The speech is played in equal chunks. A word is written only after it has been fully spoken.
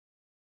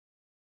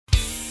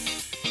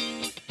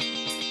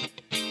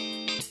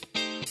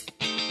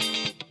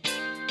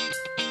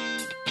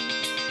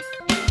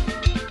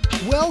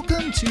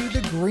Welcome to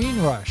The Green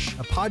Rush,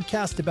 a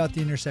podcast about the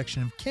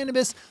intersection of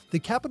cannabis, the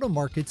capital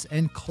markets,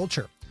 and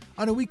culture.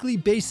 On a weekly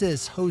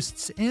basis,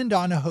 hosts Ann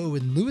Donahoe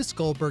and Louis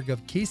Goldberg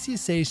of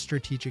KCSA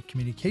Strategic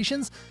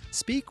Communications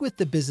speak with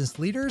the business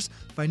leaders,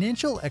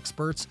 financial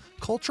experts,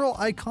 cultural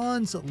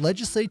icons,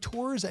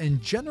 legislators,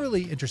 and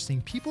generally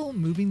interesting people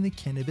moving the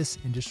cannabis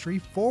industry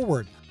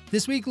forward.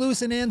 This week,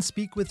 Louis and Ann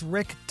speak with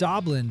Rick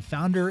Doblin,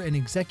 founder and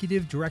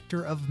executive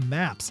director of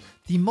MAPS,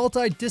 the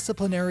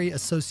Multidisciplinary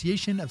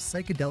Association of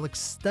Psychedelic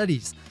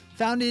Studies.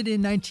 Founded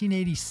in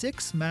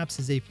 1986, MAPS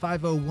is a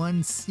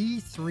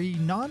 501c3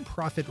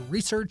 nonprofit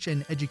research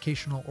and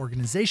educational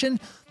organization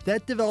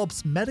that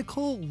develops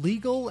medical,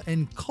 legal,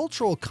 and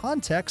cultural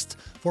context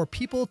for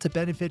people to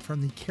benefit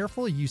from the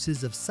careful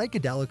uses of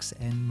psychedelics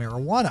and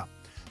marijuana.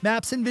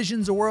 MAPS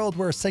envisions a world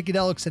where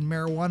psychedelics and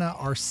marijuana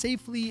are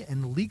safely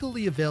and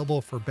legally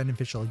available for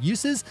beneficial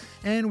uses,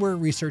 and where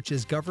research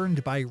is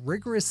governed by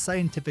rigorous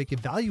scientific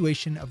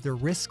evaluation of their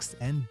risks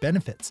and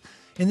benefits.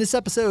 In this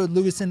episode,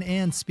 Louis and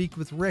Ann speak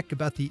with Rick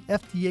about the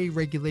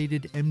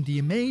FDA-regulated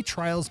MDMA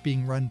trials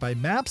being run by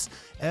MAPS,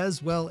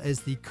 as well as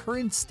the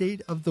current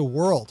state of the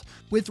world,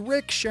 with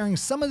Rick sharing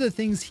some of the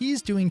things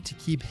he's doing to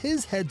keep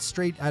his head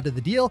straight out of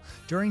the deal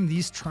during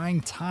these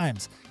trying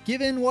times.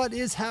 Given what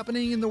is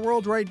happening in the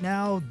world right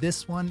now,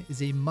 this one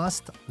is a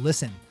must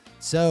listen.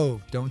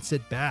 So don't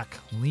sit back,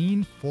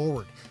 lean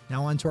forward.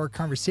 Now on to our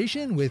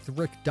conversation with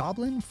Rick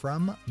Doblin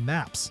from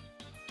MAPS.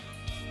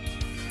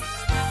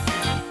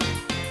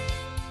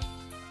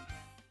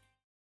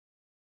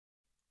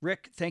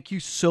 Rick, thank you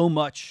so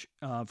much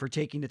for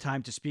taking the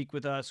time to speak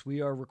with us.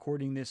 We are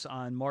recording this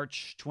on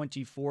March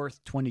 24th,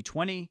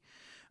 2020.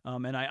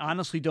 And I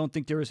honestly don't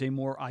think there is a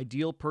more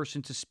ideal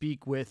person to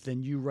speak with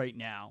than you right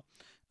now.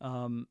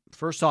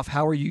 First off,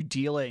 how are you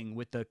dealing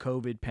with the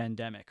COVID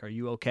pandemic? Are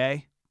you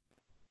okay?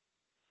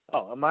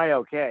 Oh, am I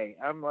okay?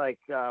 I'm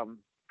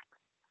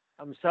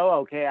so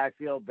okay. I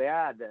feel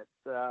bad that,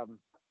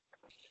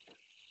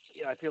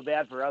 I feel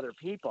bad for other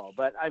people,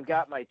 but I've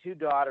got my two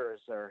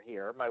daughters are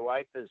here. My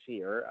wife is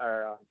here.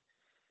 Our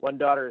one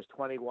daughter is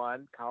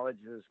 21. College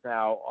is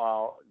now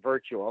all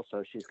virtual,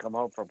 so she's come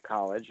home from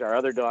college. Our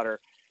other daughter,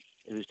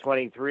 who's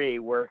 23,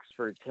 works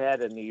for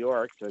TED in New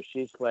York, so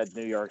she's fled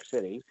New York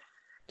City.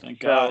 Thank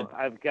God.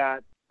 I've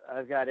got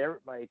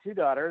my two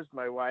daughters,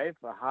 my wife,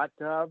 a hot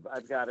tub.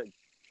 I've got a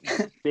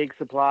big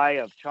supply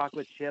of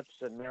chocolate chips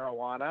and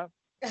marijuana.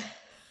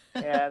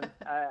 And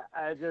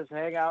I just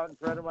hang out in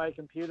front of my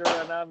computer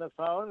and on the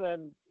phone,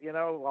 and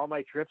all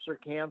my trips are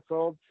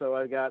canceled, so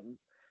I've got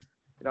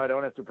I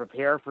don't have to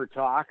prepare for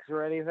talks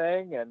or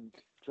anything, and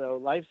so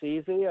life's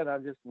easy, and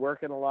I'm just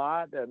working a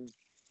lot, and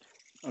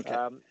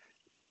sad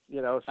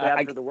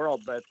for the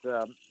world, but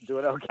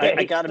doing okay.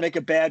 I got to make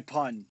a bad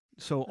pun.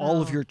 So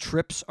all of your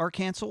trips are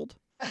canceled?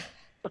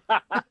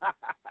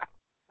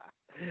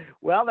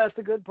 Well, that's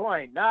a good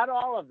point. Not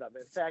all of them.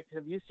 In fact,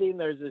 have you seen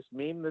there's this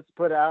meme that's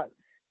put out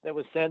that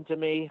was sent to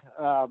me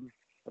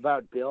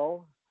about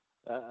Bill?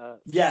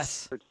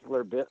 Yes.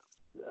 Particular bit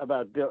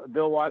about Bill.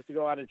 Bill wants to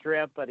go on a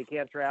trip, but he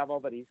can't travel,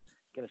 but he's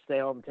going to stay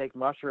home and take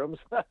mushrooms.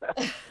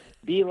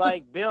 Be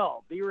like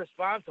Bill. Be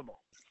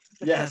responsible.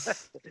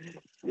 Yes.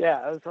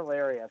 Yeah, it was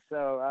hilarious.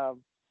 So,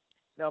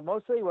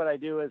 mostly what I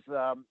do is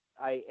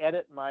I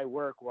edit my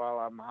work while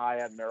I'm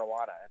high on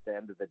marijuana at the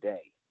end of the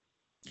day.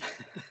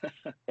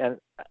 And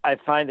I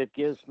find it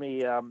gives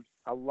me a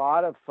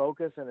lot of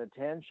focus and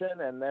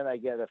attention, and then I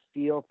get a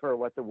feel for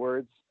what the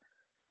words,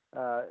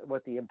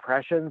 what the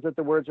impressions that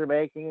the words are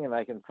making, and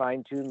I can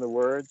fine tune the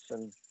words.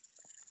 And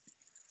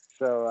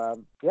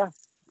so,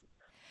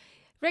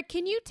 Rick,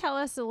 can you tell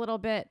us a little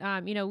bit,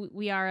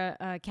 we are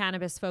a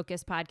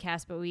cannabis-focused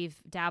podcast, but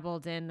we've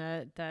dabbled in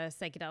the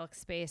psychedelic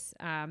space,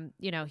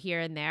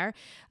 here and there.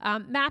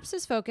 MAPS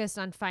is focused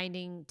on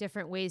finding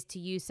different ways to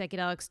use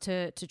psychedelics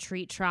to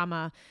treat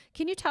trauma.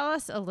 Can you tell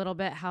us a little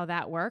bit how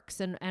that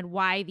works and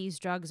why these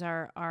drugs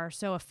are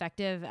so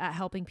effective at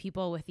helping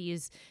people with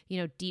these,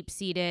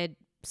 deep-seated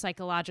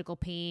psychological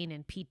pain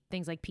and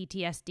things like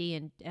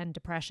PTSD and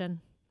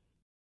depression?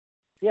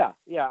 Yeah.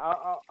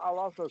 I'll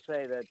also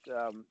say that,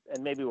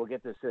 and maybe we'll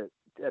get this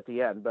at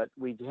the end, but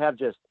we have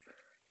just,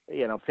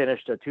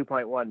 finished a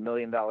 $2.1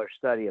 million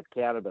study of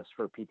cannabis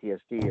for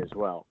PTSD as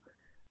well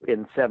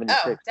in 76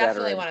 veterans.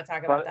 Definitely want to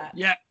talk about that.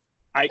 Yeah.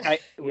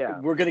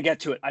 We're going to get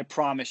to it. I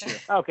promise you.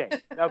 Okay.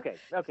 All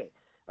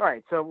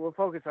right. So we'll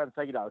focus on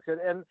psychedelics.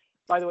 And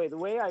by the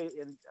way I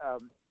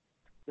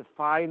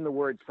define the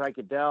word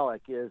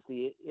psychedelic is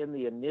in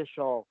the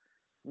initial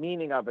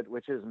meaning of it,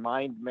 which is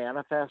mind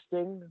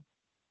manifesting.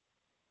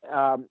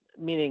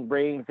 Meaning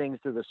bringing things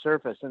to the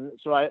surface. And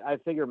so I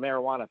figure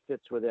marijuana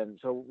fits within.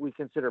 So we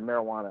consider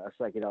marijuana a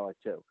psychedelic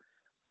too.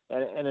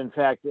 And in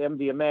fact,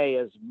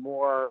 MDMA is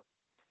more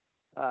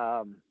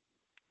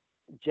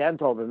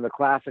gentle than the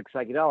classic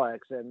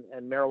psychedelics. And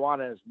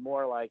marijuana is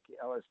more like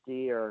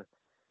LSD or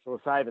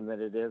psilocybin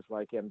than it is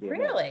like MDMA.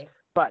 Really?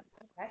 But,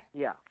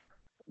 yeah.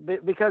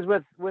 Because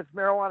with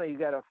marijuana, you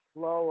get a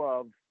flow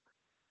of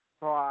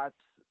thoughts.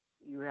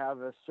 You have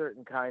a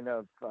certain kind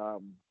of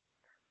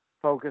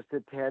focused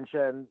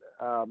attention.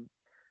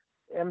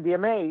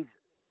 MDMA,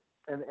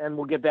 and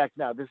we'll get back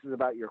now. This is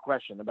about your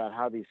question about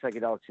how these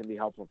psychedelics can be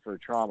helpful for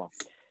trauma.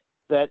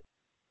 That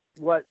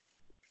what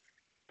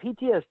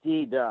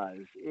PTSD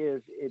does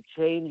is it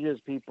changes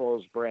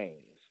people's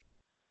brains.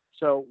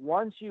 So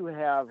once you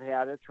have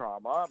had a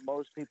trauma,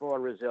 most people are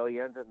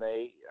resilient and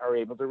they are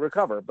able to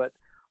recover. But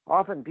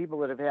often people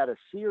that have had a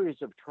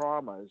series of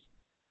traumas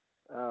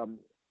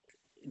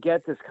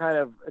get this kind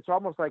of, it's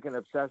almost like an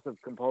obsessive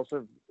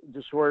compulsive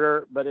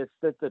disorder, but it's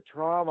that the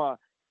trauma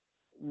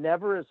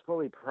never is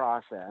fully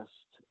processed.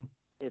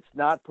 It's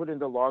not put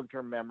into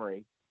long-term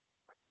memory.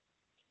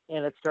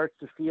 And it starts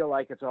to feel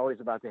like it's always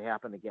about to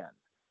happen again.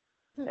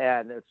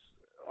 And it's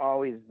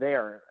always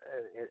there.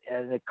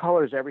 And it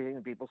colors everything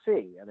that people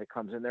see. And it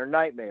comes in their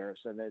nightmares.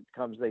 And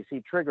they see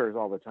triggers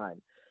all the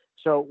time.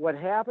 So what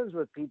happens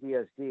with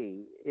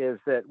PTSD is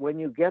that when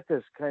you get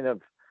this kind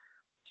of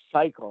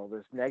cycle,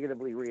 this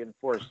negatively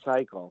reinforced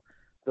cycle,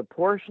 the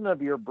portion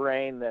of your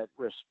brain that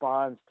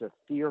responds to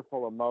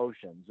fearful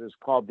emotions is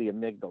called the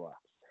amygdala.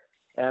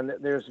 And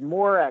there's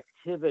more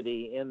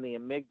activity in the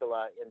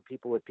amygdala in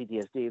people with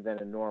PTSD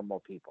than in normal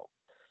people.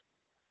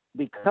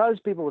 Because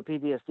people with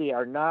PTSD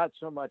are not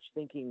so much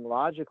thinking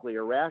logically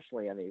or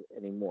rationally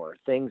anymore,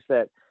 things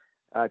that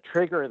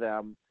trigger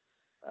them,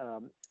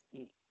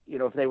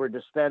 if they were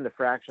to spend a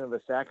fraction of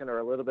a second or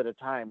a little bit of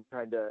time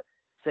trying to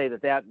say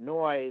that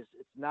noise,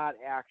 it's not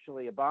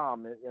actually a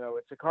bomb,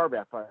 it's a car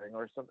backfiring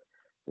or something,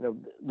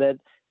 that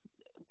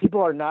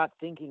people are not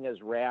thinking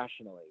as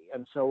rationally.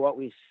 And so what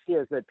we see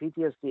is that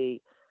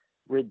PTSD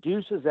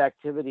reduces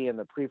activity in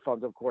the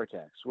prefrontal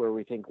cortex, where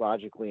we think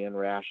logically and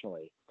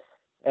rationally.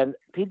 And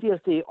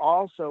PTSD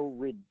also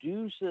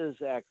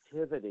reduces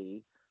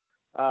activity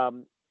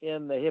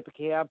in the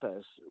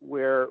hippocampus,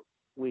 where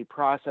we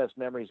process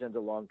memories into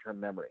long-term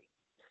memory.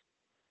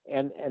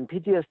 And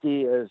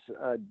PTSD is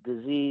a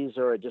disease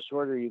or a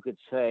disorder, you could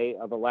say,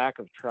 of a lack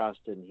of trust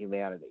in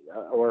humanity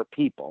or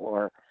people,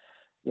 or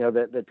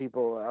that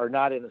people are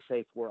not in a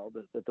safe world,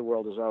 that the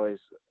world is always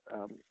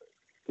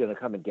going to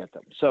come and get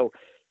them. So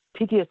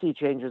PTSD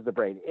changes the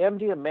brain.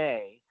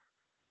 MDMA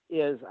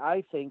is,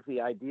 I think,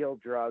 the ideal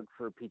drug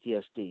for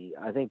PTSD.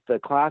 I think the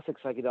classic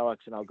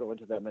psychedelics, and I'll go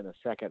into them in a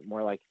second,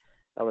 more like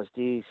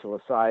LSD,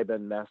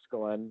 psilocybin,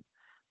 mescaline,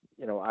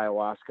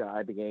 ayahuasca,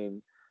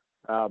 ibogaine,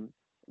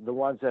 the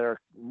ones that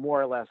are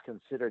more or less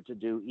considered to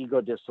do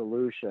ego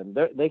dissolution,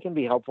 they can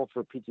be helpful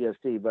for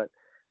PTSD, but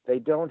they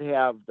don't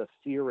have the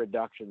fear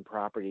reduction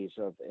properties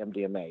of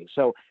MDMA.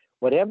 So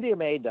what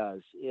MDMA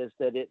does is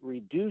that it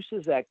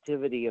reduces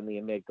activity in the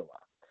amygdala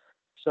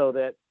so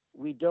that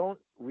we don't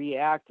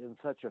react in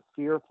such a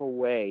fearful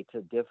way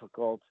to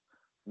difficult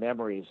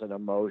memories and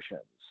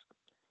emotions.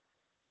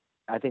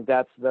 I think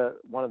that's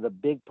one of the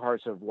big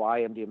parts of why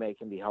MDMA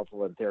can be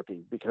helpful in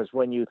therapy, because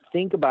when you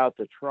think about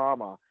the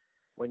trauma,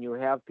 when you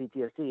have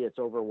PTSD, it's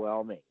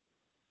overwhelming.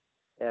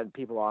 And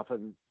people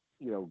often,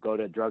 go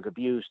to drug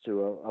abuse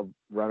to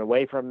run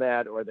away from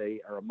that, or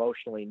they are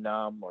emotionally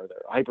numb, or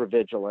they're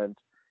hypervigilant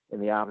in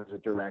the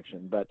opposite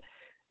direction. But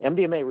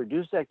MDMA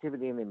reduces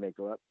activity in the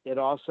amygdala. It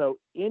also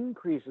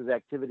increases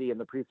activity in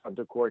the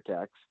prefrontal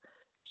cortex,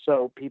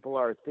 so people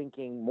are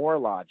thinking more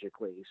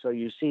logically. So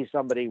you see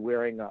somebody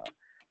wearing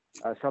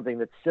something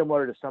that's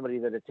similar to somebody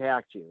that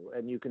attacked you,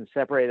 and you can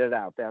separate it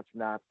out. That's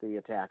not the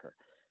attacker.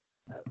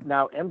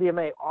 Now,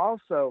 MDMA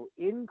also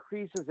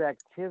increases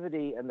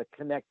activity and the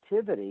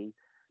connectivity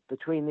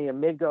between the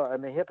amygdala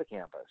and the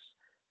hippocampus.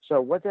 So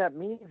what that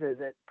means is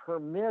it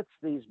permits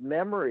these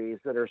memories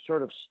that are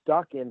sort of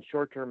stuck in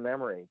short-term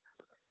memory,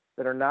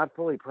 that are not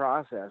fully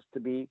processed, to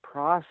be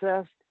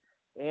processed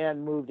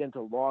and moved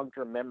into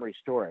long-term memory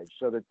storage,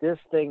 so that this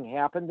thing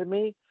happened to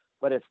me,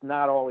 but it's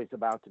not always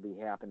about to be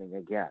happening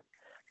again.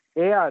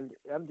 And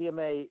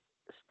MDMA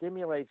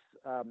stimulates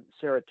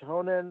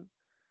serotonin,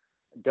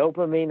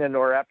 dopamine, and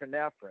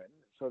norepinephrine,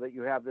 so that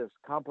you have this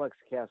complex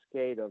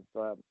cascade of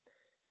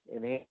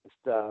enhanced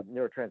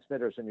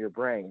neurotransmitters in your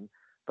brain.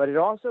 But it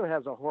also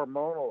has a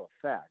hormonal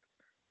effect.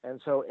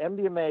 And so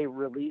MDMA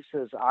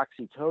releases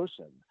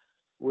oxytocin,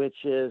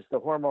 which is the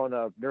hormone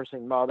of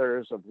nursing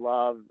mothers, of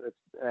love,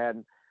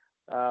 and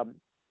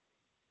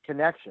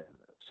connection.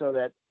 So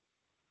that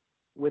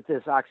with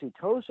this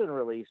oxytocin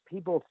release,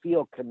 people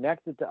feel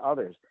connected to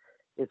others.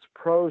 It's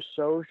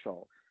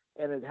pro-social,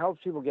 and it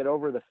helps people get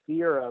over the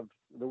fear of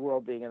the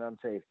world being an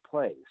unsafe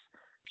place.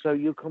 So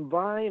you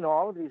combine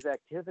all of these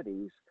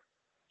activities,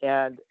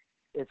 and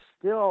it's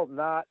still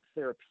not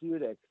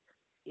therapeutic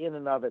in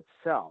and of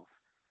itself.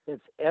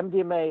 It's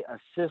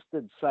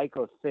MDMA-assisted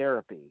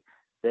psychotherapy.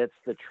 That's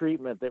the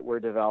treatment that we're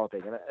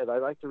developing. And I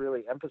like to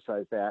really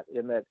emphasize that,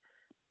 in that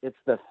it's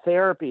the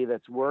therapy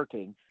that's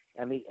working,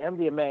 and the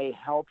MDMA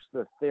helps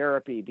the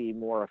therapy be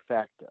more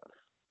effective.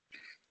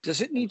 Does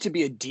it need to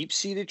be a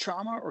deep-seated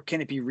trauma, or can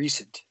it be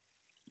recent?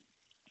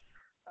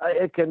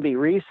 It can be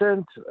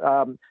recent.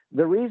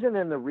 The reason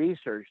in the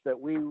research that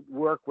we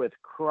work with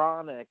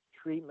chronic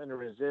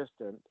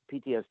treatment-resistant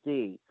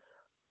PTSD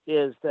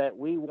is that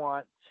we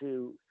want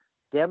to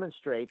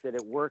demonstrate that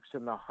it works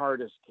in the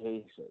hardest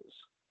cases.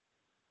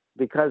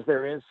 because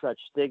there is such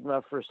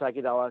stigma for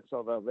psychedelics,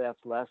 although that's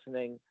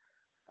lessening.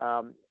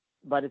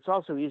 But it's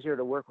also easier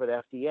to work with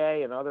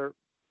FDA and other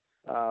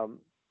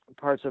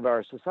parts of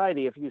our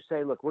society if you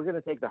say, look, we're going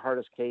to take the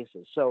hardest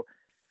cases. So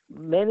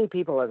many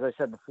people, as I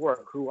said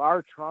before, who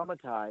are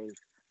traumatized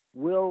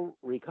will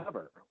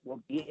recover,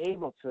 will be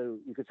able to,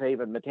 you could say,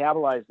 even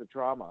metabolize the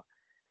trauma,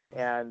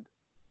 and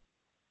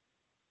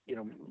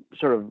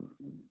sort of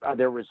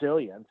they're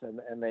resilient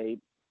and they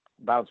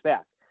bounce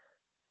back.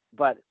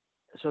 But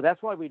so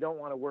that's why we don't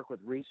want to work with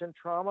recent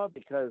trauma,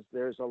 because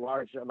there's a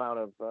large amount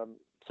of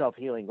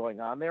self-healing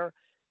going on there.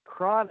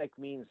 Chronic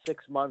means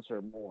 6 months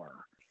or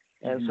more.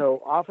 And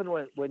so often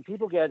when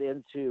people get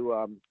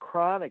into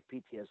chronic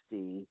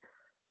PTSD,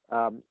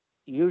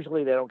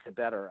 usually they don't get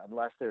better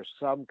unless there's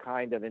some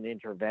kind of an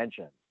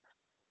intervention,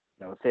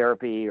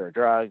 therapy or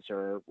drugs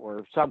or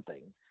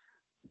something.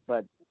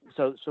 But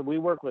so we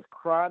work with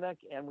chronic,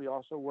 and we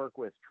also work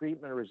with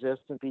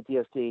treatment-resistant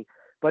PTSD.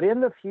 But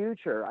in the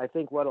future, I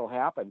think what will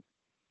happen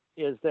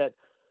is that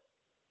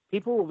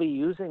people will be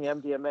using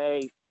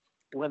MDMA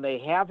when they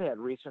have had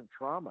recent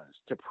traumas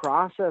to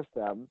process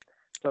them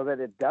so that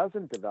it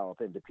doesn't develop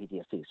into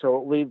PTSD. So it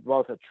will leave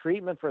both a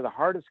treatment for the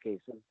hardest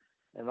cases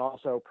and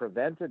also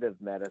preventative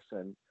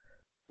medicine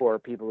for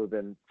people who've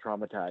been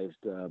traumatized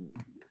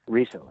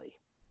recently.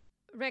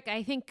 Rick,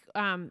 I think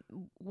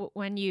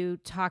when you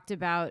talked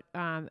about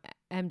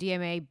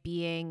MDMA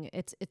being,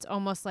 it's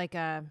almost like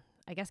a,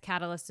 I guess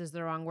catalyst is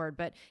the wrong word,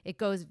 but it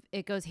goes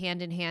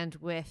hand in hand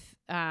with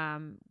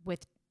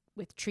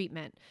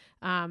treatment.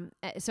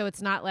 So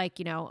it's not like,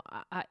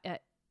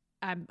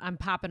 I'm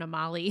popping a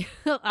Molly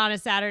on a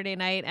Saturday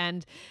night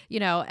and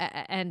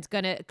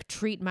gonna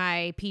treat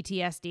my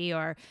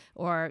PTSD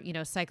or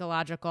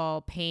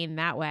psychological pain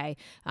that way.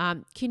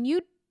 Can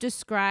you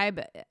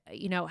describe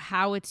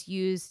how it's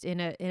used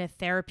in a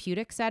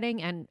therapeutic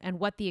setting and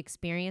what the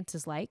experience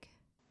is like?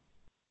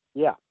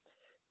 Yeah.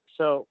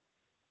 So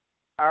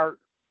our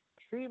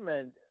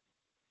treatment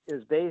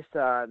is based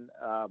on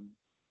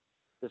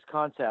this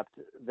concept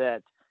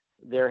that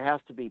there has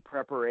to be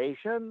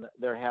preparation,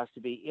 there has to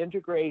be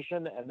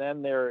integration, and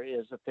then there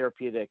is a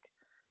therapeutic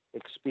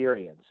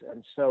experience.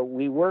 And so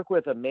we work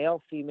with a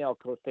male-female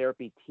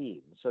co-therapy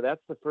team. So that's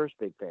the first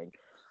big thing,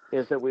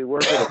 is that we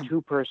work with a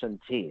two-person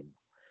team.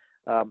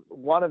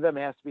 One of them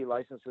has to be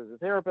licensed as a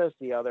therapist,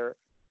 the other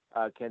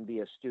can be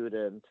a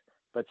student,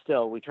 but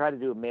still we try to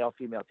do a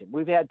male-female team.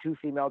 We've had two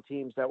female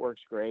teams, that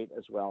works great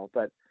as well,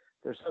 but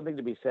there's something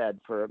to be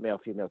said for a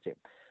male-female team.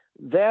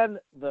 Then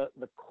the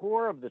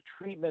core of the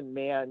treatment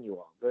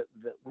manual,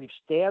 we've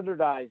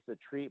standardized the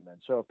treatment.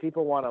 So if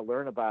people want to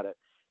learn about it,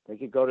 they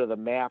could go to the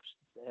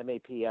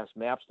maps.org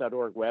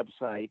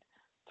website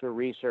to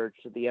research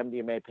the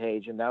MDMA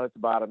page, and down at the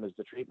bottom is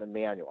the treatment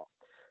manual.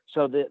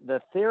 So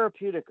the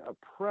therapeutic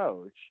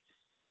approach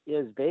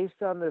is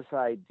based on this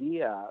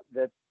idea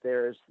that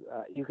there's,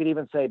 you could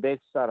even say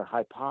based on a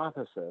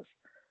hypothesis,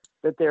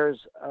 that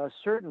there's a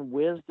certain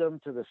wisdom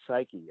to the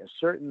psyche, a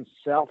certain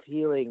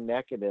self-healing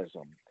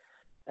mechanism.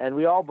 And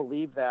we all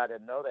believe that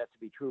and know that to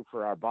be true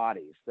for our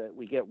bodies, that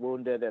we get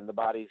wounded and the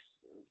body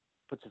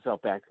puts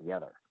itself back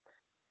together,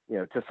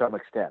 to some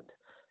extent,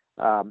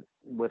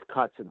 with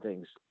cuts and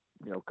things,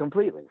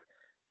 completely.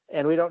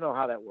 And we don't know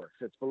how that works.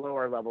 It's below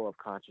our level of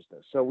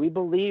consciousness. So we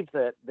believe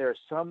that there's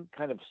some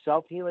kind of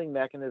self-healing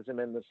mechanism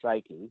in the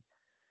psyche,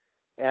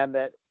 and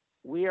that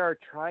we are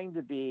trying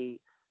to be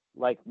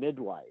like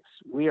midwives.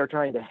 We are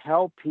trying to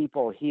help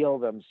people heal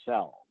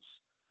themselves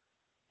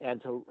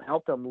and to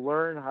help them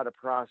learn how to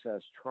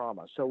process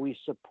trauma. So we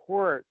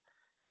support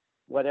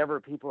whatever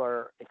people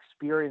are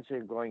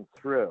experiencing, going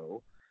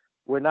through.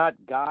 We're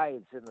not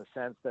guides in the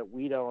sense that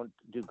we don't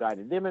do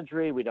guided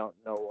imagery. We don't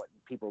know what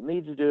people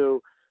need to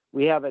do.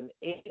 We have an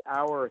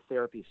 8-hour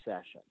therapy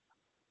session.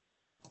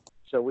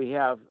 So we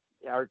have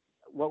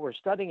what we're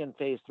studying in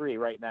phase 3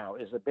 right now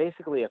is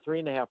basically a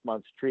 3.5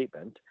 months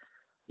treatment.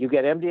 You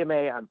get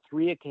MDMA on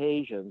 3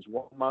 occasions,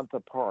 1 month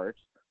apart,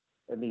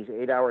 in these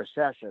 8-hour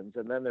sessions,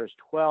 and then there's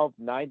 12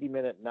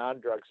 90-minute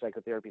non-drug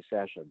psychotherapy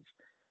sessions,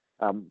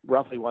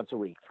 roughly once a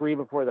week. 3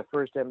 before the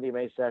first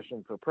MDMA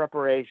session for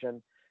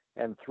preparation,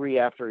 and 3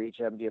 after each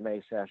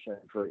MDMA session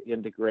for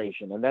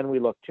integration. And then we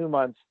look 2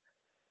 months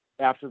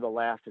after the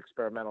last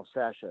experimental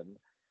session,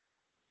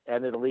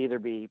 and it'll either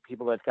be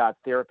people that got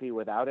therapy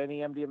without any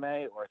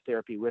MDMA or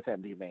therapy with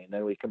MDMA, and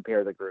then we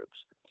compare the groups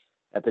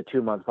at the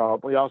 2-month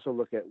follow-up. We also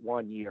look at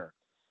 1 year.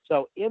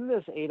 So in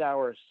this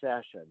 8-hour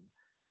session,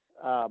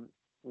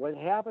 what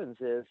happens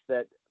is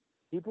that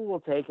people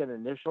will take an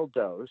initial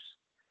dose.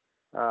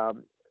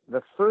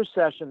 The first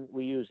session,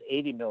 we use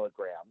 80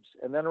 milligrams,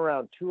 and then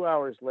around 2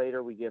 hours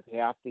later, we give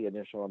half the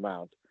initial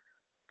amount.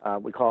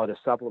 We call it a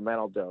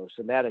supplemental dose,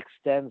 and that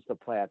extends the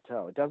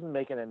plateau. It doesn't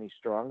make it any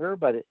stronger,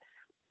 but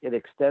it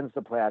extends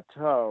the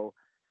plateau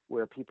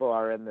where people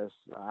are in this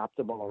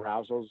optimal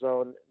arousal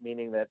zone,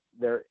 meaning that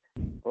a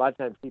lot of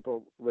times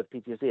people with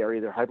PTSD are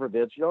either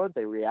hypervigilant,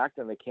 they react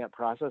and they can't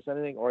process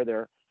anything, or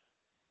they're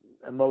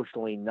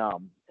emotionally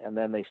numb, and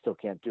then they still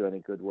can't do any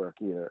good work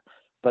either.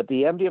 But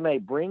the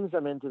MDMA brings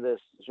them into this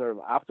sort of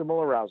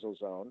optimal arousal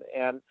zone,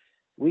 and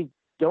we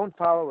don't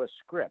follow a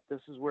script.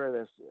 This is where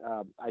this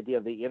idea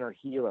of the inner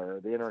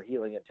healer, the inner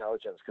healing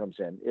intelligence comes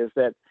in, is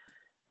that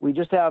we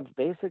just have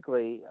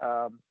basically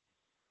a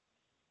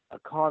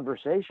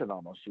conversation,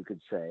 almost you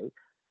could say,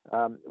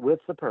 with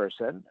the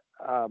person,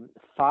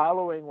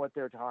 following what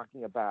they're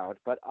talking about.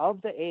 But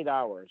of the 8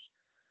 hours,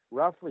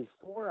 roughly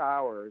 4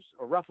 hours,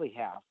 or roughly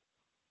half,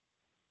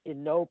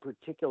 in no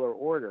particular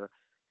order,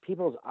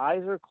 people's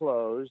eyes are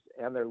closed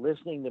and they're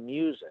listening to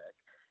music,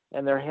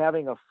 and they're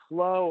having a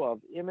flow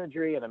of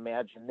imagery and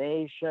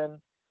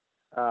imagination.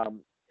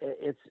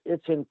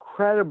 It's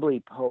incredibly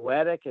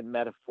poetic and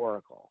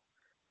metaphorical.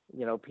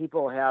 You know,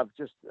 people have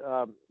just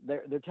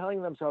they're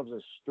telling themselves a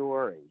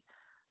story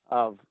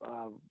of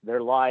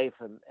their life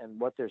and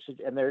what they're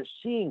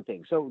seeing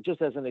things. So,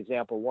 just as an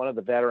example, one of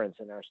the veterans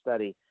in our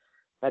study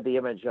had the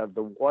image of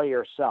the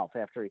warrior self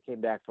after he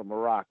came back from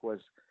Iraq was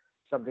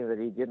something that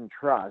he didn't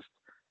trust,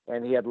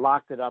 and he had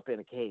locked it up in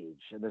a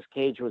cage, and this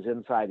cage was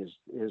inside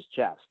his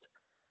chest,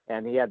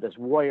 and he had this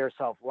warrior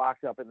self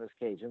locked up in this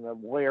cage, and the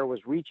warrior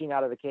was reaching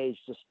out of the cage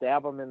to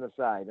stab him in the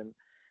side,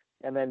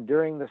 and then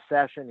during the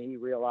session he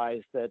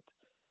realized that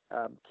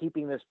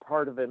keeping this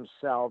part of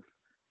himself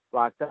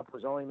locked up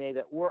was only made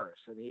it worse,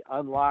 and he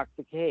unlocked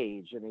the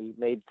cage and he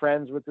made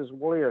friends with this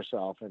warrior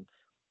self, and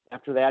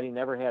after that he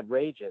never had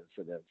rage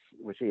incidents,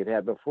 which he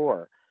had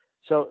before.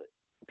 So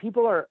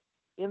people are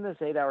in this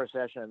 8-hour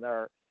session,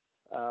 they're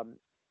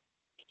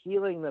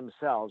healing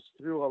themselves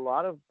through a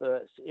lot of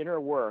the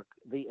inner work.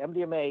 The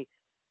MDMA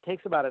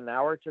takes about an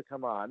hour to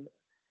come on,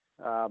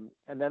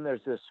 and then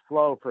there's this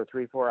flow for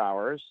 3-4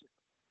 hours,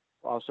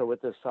 also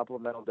with this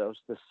supplemental dose.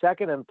 The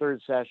second and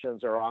third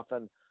sessions are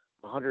often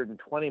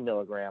 120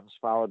 milligrams,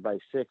 followed by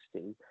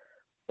 60.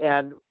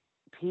 And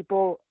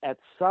people, at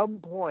some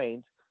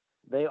point,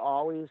 they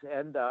always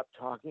end up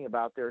talking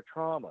about their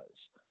traumas.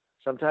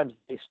 Sometimes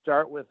they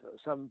start with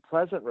some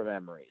pleasant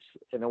memories.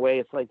 In a way,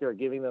 it's like they're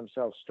giving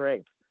themselves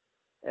strength,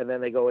 and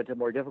then they go into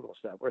more difficult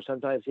stuff. Or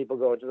sometimes people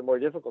go into the more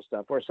difficult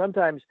stuff. Or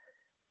sometimes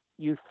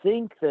you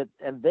think that,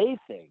 and they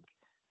think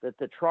that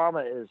the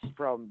trauma is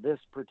from this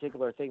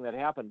particular thing that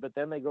happened, but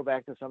then they go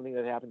back to something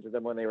that happened to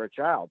them when they were a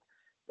child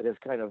that has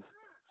kind of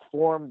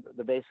formed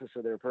the basis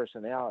of their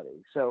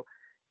personality. So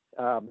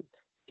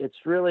it's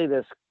really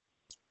this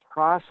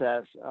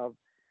process of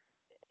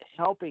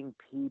helping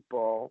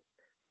people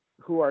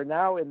who are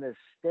now in this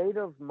state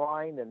of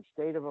mind and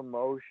state of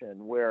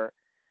emotion where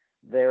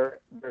there's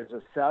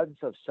a sense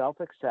of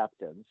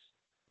self-acceptance,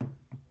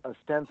 a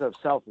sense of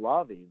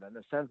self-love even,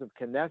 a sense of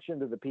connection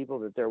to the people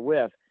that they're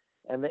with,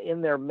 and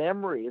in their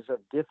memories of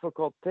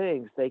difficult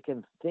things, they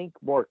can think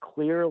more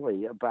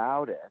clearly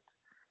about it.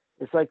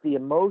 It's like the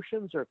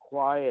emotions are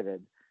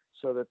quieted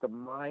so that the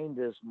mind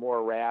is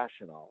more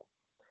rational.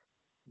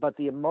 But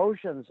the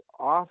emotions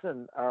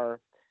often are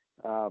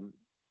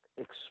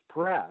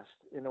expressed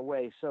in a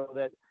way so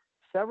that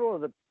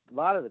a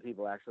lot of the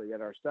people actually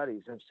in our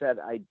studies have said,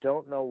 I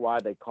don't know why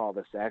they call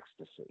this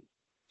ecstasy.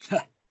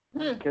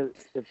 Because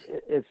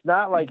it's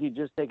not like you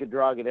just take a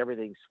drug and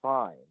everything's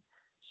fine.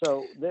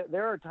 So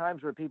there are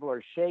times where people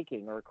are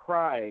shaking or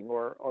crying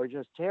or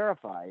just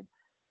terrified,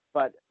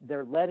 but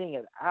they're letting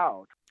it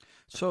out.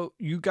 So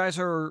you guys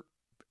are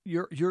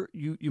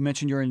you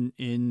mentioned you're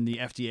in the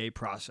FDA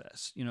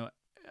process. You know,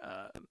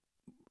 a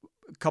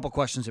couple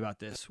questions about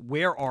this.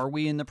 Where are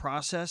we in the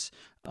process?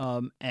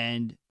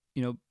 And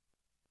you know,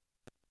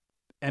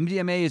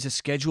 MDMA is a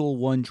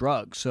Schedule I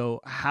drug.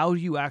 So how do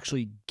you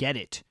actually get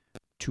it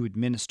to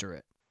administer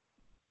it?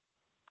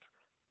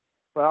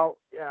 Well,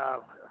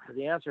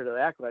 the answer to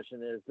that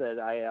question is that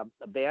I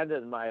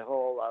abandoned my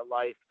whole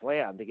life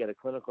plan to get a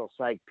clinical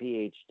psych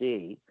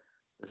PhD.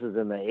 This is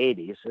in the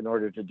 80s, in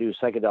order to do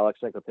psychedelic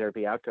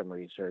psychotherapy outcome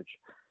research,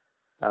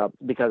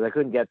 because I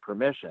couldn't get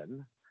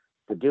permission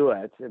to do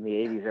it. In the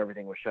 80s,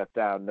 everything was shut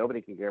down.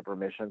 Nobody could get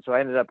permission. So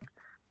I ended up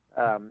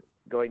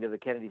going to the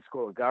Kennedy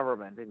School of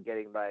Government and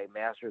getting my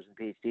master's and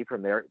PhD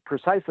from there,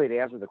 precisely to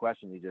answer the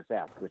question you just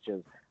asked, which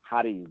is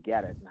how do you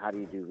get it and how do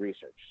you do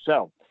research?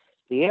 So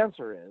the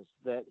answer is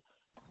that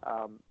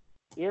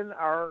in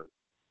our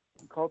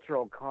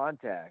cultural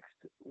context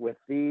with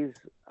these,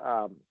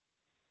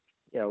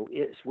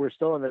 we're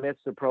still in the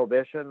midst of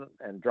prohibition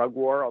and drug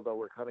war, although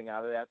we're coming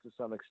out of that to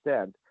some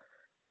extent,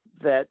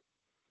 that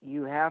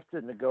you have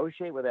to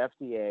negotiate with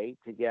FDA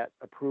to get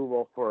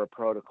approval for a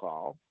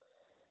protocol.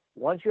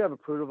 Once you have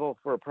approval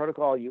for a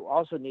protocol, you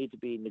also need to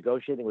be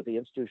negotiating with the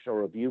Institutional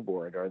Review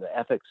Board or the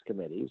ethics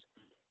committees,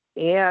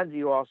 and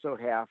you also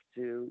have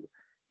to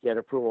get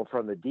approval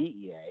from the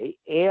DEA,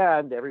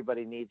 and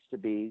everybody needs to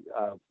be,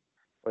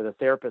 or the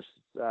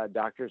therapists,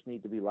 doctors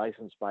need to be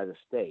licensed by the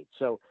state.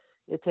 So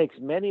it takes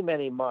many,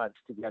 many months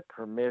to get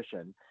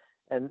permission.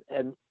 And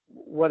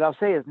what I'll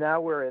say is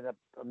now we're in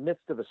the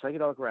midst of a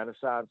psychedelic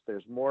renaissance.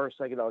 There's more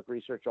psychedelic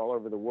research all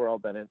over the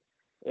world than at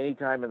any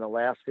time in the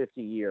last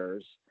 50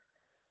 years.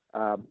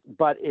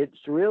 But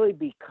it's really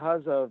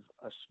because of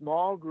a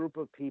small group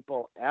of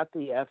people at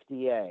the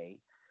FDA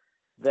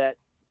that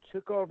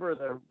took over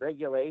the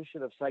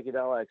regulation of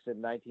psychedelics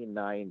in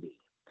 1990.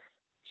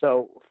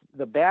 So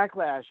the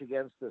backlash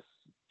against the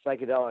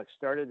psychedelics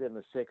started in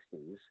the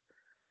 60s,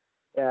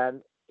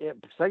 and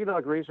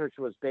psychedelic research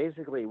was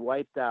basically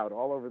wiped out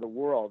all over the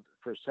world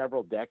for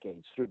several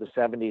decades through the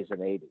 70s and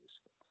 80s.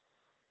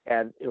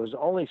 And it was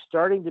only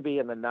starting to be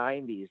in the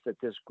 90s that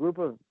this group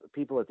of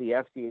people at the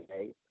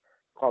FDA,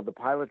 called the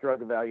Pilot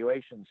Drug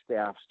Evaluation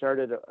Staff,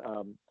 started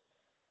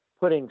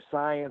putting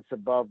science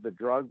above the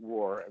drug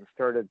war and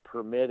started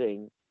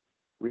permitting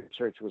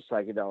research with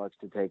psychedelics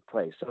to take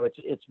place. So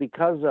it's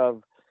because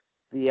of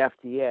the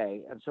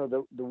FDA. And so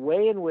the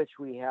way in which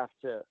we have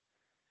to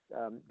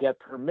get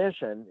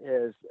permission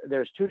is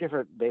there's two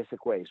different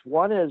basic ways.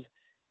 One is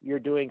you're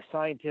doing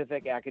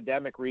scientific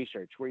academic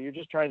research where you're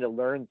just trying to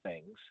learn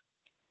things.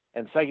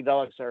 And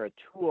psychedelics are a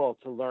tool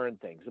to learn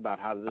things about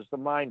how does the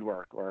mind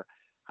work or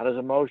how does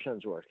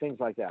emotions work, things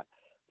like that.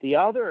 The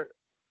other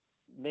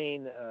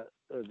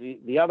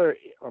the other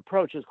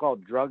approach is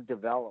called drug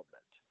development.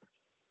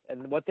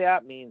 And what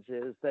that means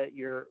is that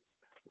you're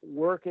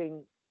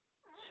working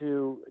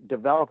to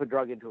develop a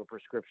drug into a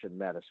prescription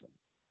medicine.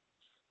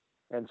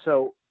 And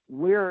so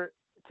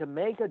to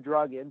make a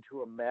drug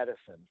into a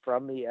medicine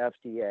from the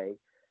FDA,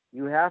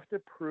 you have to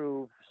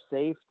prove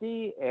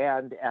safety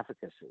and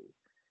efficacy.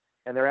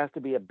 And there has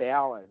to be a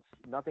balance.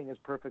 Nothing is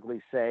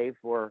perfectly safe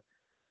or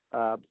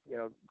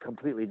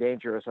completely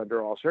dangerous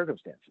under all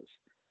circumstances.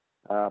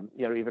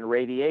 Even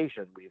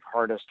radiation, we've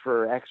harnessed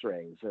for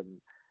X-rays,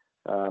 and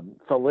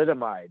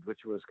thalidomide,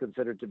 which was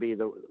considered to be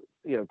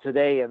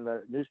today in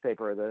the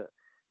newspaper, the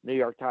New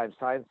York Times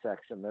science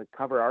section, the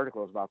cover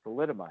article is about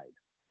thalidomide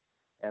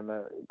and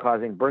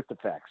causing birth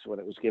defects when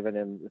it was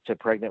given to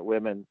pregnant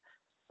women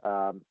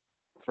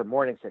for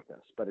morning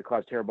sickness, but it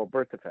caused terrible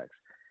birth defects.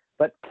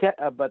 But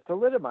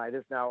thalidomide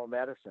is now a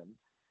medicine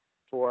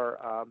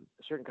for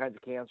certain kinds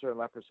of cancer and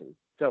leprosy.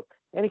 So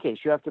in any case,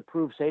 you have to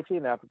prove safety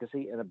and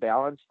efficacy in a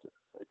balanced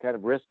kind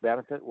of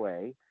risk-benefit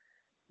way,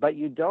 but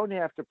you don't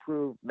have to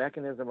prove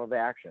mechanism of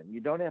action. You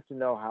don't have to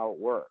know how it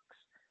works.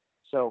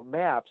 So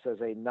MAPS, as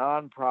a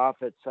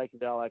nonprofit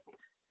psychedelic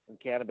and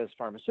cannabis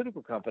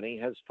pharmaceutical company,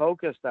 has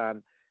focused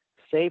on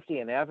safety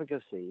and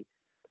efficacy,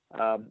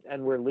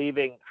 and we're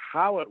leaving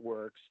how it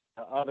works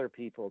to other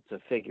people to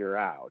figure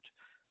out.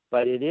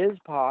 But it is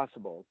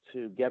possible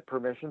to get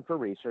permission for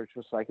research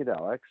with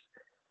psychedelics.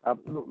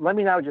 Let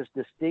me now just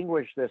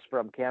distinguish this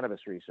from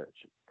cannabis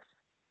research.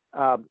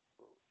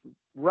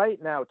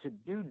 Right now, to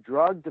do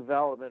drug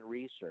development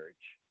research,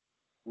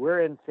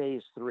 we're in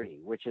phase 3,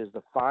 which is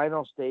the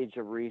final stage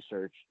of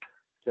research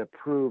to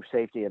prove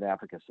safety and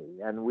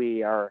efficacy. And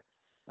we're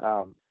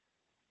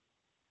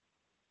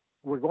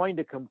going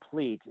to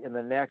complete in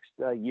the next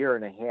year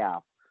and a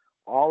half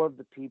all of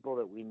the people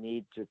that we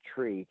need to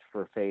treat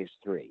for phase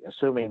 3,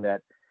 assuming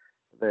that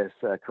this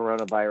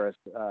coronavirus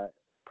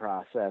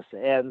process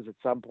ends at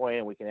some point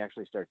and we can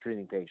actually start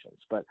treating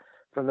patients. But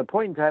from the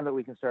point in time that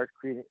we can start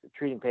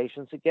treating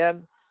patients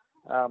again,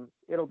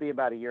 it'll be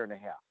about a year and a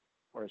half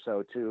or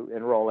so to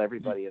enroll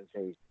everybody in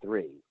phase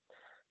 3.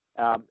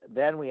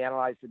 Then we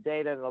analyze the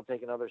data, and it'll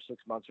take another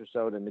 6 months or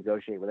so to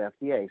negotiate with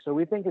FDA. So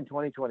we think in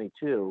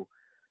 2022,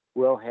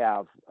 we'll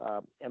have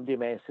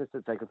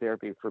MDMA-assisted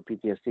psychotherapy for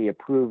PTSD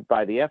approved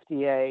by the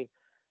FDA,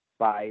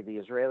 by the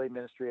Israeli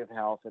Ministry of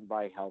Health, and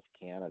by Health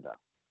Canada.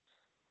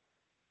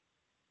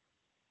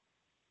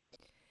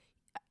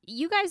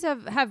 You guys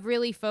have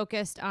really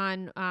focused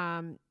on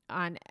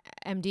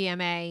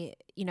MDMA.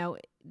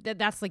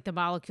 That's like the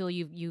molecule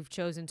you've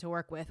chosen to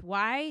work with.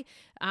 Why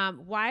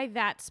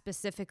that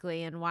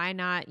specifically, and why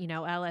not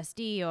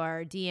LSD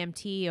or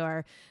DMT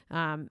or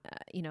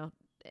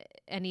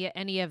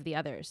any of the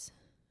others?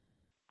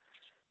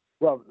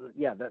 Well,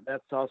 yeah,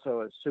 that's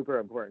also a super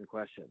important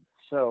question.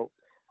 So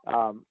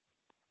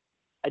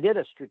I did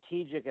a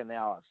strategic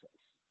analysis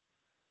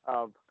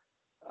of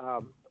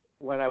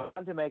when I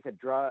wanted to make a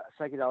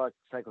psychedelic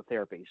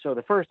psychotherapy. So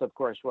the first, of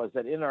course, was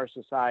that in our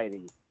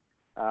society,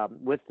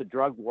 with the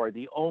drug war,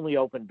 the only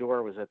open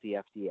door was at the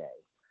FDA.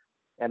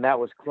 And that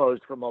was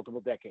closed for multiple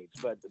decades.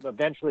 But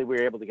eventually we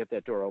were able to get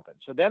that door open.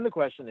 So then the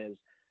question is,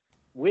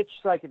 which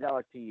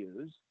psychedelic to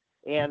use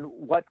and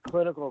what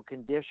clinical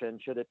condition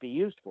should it be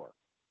used for?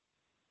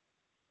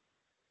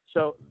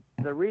 So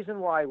the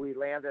reason why we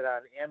landed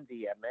on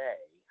MDMA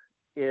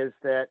is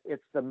that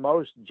it's the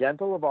most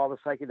gentle of all the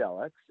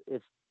psychedelics.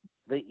 It's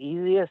the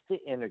easiest to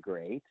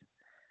integrate,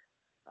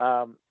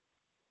 and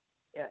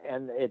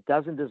it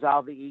doesn't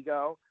dissolve the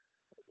ego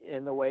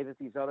in the way that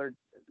these other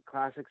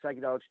classic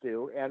psychedelics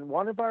do. And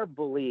one of our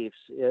beliefs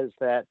is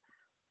that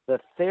the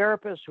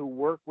therapists who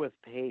work with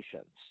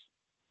patients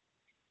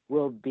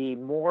will be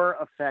more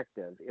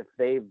effective if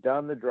they've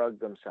done the drug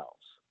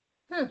themselves.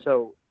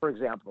 So, for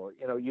example,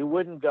 you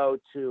wouldn't go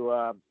to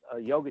a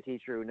yoga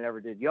teacher who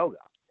never did yoga.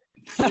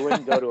 You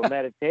wouldn't go to a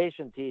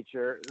meditation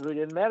teacher who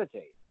didn't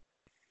meditate.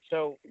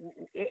 So,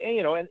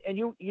 and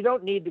you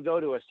don't need to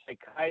go to a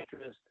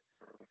psychiatrist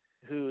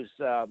who's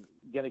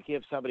going to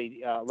give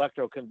somebody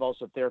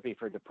electroconvulsive therapy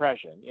for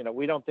depression.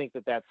 We don't think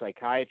that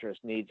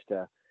psychiatrist needs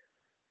to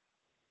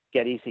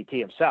get ECT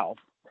himself,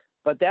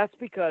 but that's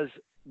because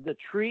the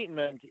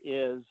treatment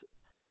is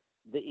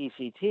the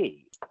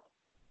ECT.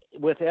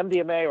 With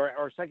MDMA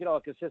or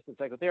psychedelic-assisted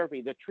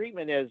psychotherapy, the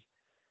treatment is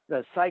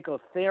the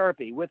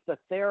psychotherapy with the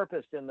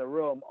therapist in the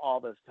room all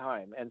this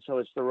time. And so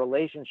it's the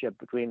relationship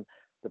between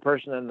the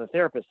person and the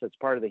therapist that's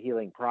part of the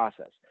healing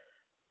process.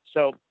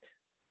 So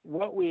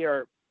what we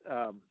are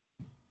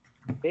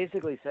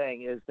basically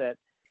saying is that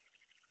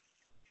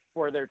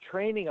for their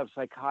training of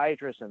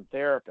psychiatrists and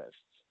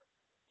therapists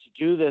to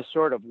do this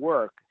sort of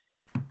work,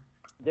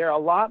 they're a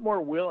lot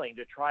more willing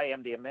to try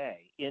MDMA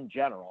in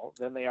general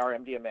than they are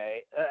than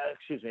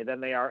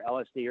they are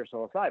LSD or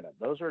psilocybin.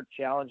 Those are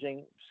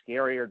challenging,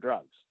 scarier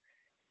drugs,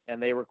 and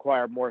they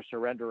require more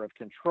surrender of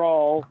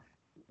control.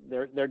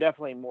 They're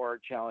definitely more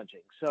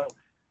challenging. So,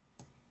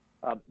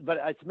 but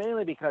it's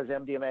mainly because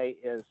MDMA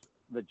is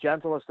the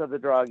gentlest of the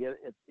drug.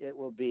 It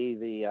will be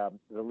the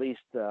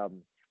least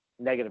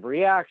negative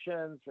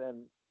reactions,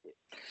 and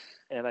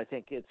I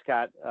think it's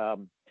got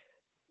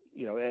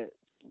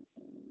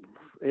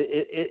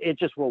it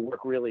just will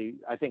work really,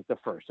 I think, the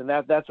first. And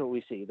that's what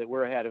we see, that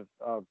we're ahead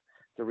of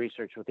the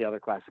research with the other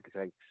classic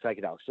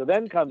psychedelics. So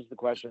then comes the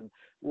question,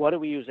 what do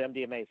we use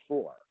MDMA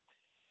for?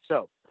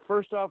 So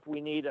first off,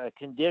 we need a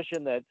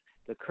condition that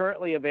the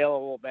currently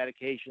available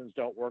medications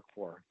don't work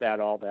for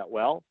all that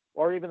well,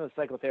 or even the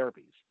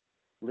psychotherapies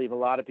leave a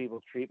lot of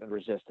people treatment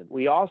resistant.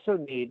 We also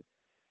need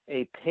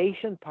a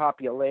patient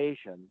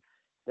population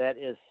that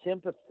is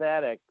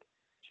sympathetic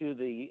to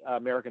the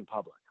American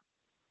public.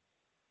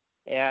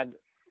 And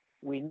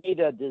we need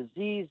a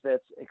disease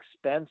that's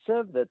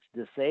expensive, that's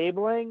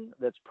disabling,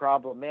 that's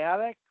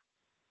problematic,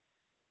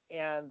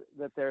 and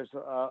that there's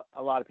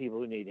a lot of people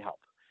who need help.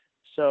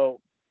 So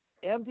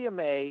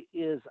MDMA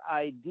is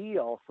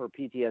ideal for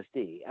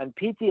PTSD, and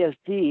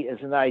PTSD is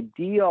an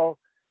ideal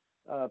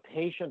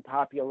patient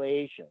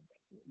population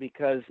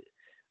because,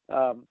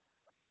 in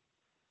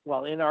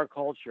our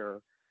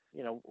culture,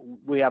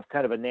 we have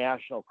kind of a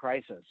national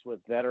crisis with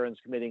veterans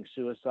committing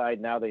suicide.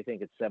 Now they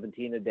think it's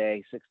 17 a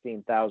day,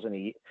 6,000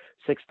 a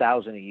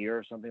year,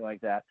 or something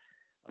like that.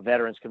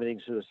 Veterans committing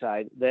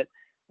suicide. That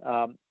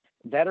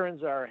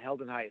veterans are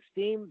held in high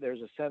esteem. There's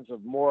a sense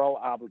of moral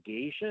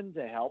obligation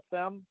to help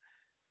them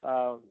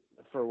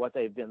for what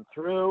they've been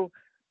through.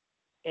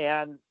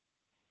 And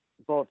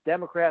both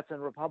Democrats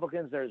and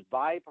Republicans, there's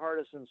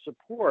bipartisan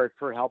support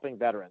for helping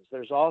veterans.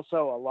 There's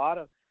also a lot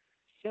of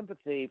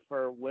sympathy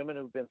for women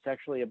who've been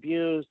sexually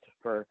abused,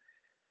 for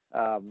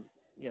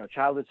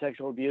childhood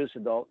sexual abuse,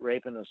 adult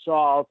rape and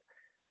assault.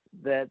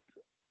 And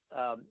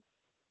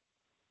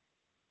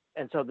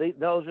so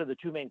those are the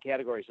two main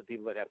categories of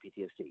people that have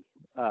PTSD.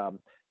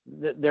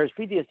 There's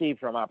PTSD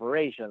from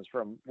operations,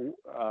 from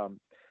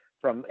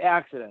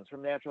accidents,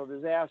 from natural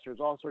disasters,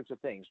 all sorts of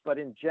things. But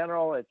in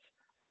general, it's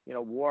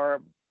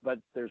war. But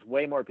there's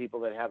way more people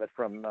that have it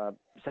from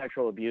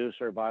sexual abuse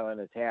or violent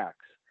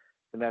attacks,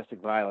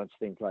 domestic violence,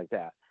 things like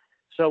that.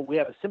 So we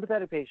have a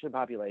sympathetic patient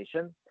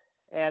population,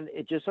 and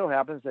it just so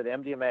happens that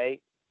MDMA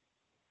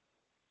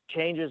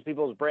changes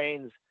people's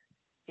brains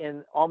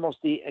in almost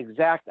the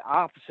exact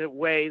opposite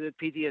way that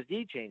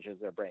PTSD changes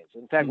their brains.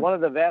 In fact, one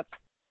of the vets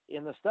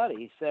in the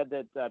study said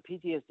that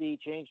PTSD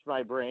changed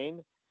my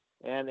brain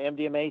and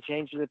MDMA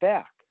changed it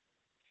back.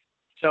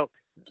 So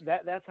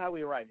that's how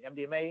we arrived,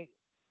 MDMA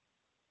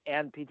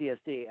and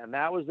PTSD, and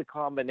that was the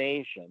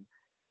combination.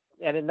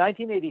 And in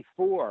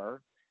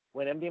 1984,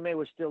 when MDMA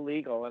was still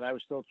legal and I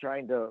was still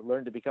trying to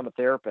learn to become a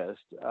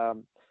therapist,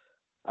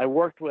 I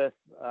worked with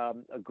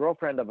a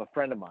girlfriend of a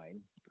friend of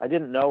mine. I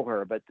didn't know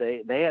her, but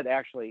they had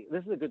actually,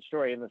 this is a good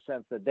story in the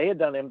sense that they had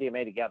done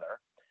MDMA together.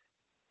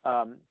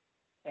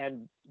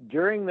 And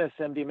during this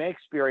MDMA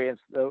experience,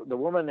 the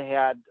woman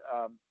had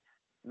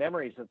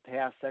memories of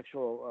past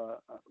sexual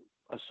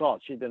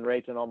assault. She'd been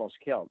raped and almost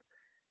killed.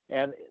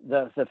 And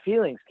the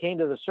feelings came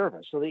to the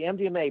surface. So the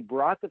MDMA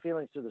brought the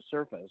feelings to the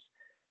surface.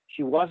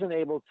 She wasn't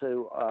able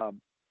to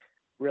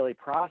really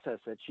process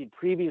it. She'd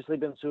previously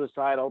been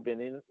suicidal,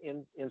 been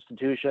in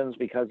institutions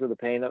because of the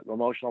pain,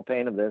 emotional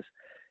pain of this.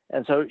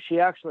 And so she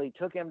actually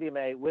took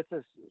MDMA with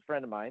this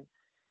friend of mine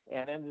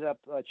and ended up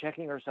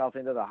checking herself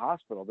into the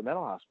hospital, the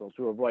mental hospital,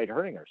 to avoid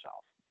hurting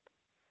herself.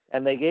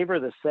 And they gave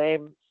her the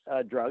same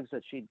drugs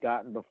that she'd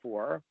gotten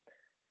before.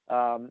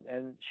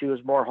 And she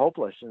was more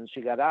hopeless, and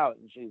she got out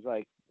and she's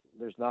like,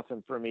 there's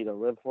nothing for me to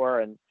live for.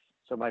 And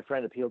so my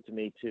friend appealed to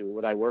me to,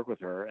 would I work with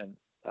her? And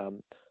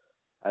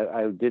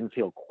I didn't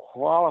feel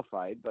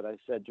qualified, but I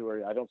said to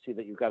her, I don't see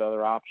that you've got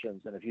other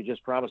options. And if you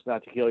just promise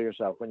not to kill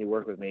yourself when you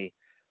work with me,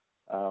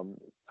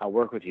 I'll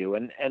work with you.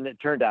 And it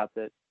turned out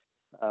that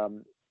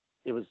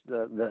it was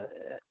the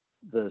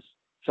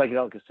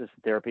psychedelic assisted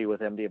therapy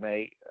with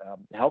MDMA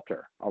helped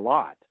her a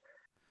lot.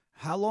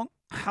 How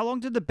long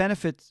did the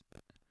benefits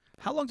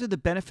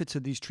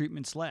of these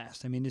treatments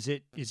last? I mean, is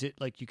it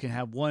like you can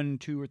have 1,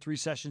 2, or 3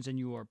 sessions and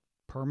you are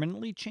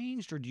permanently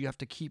changed, or do you have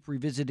to keep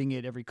revisiting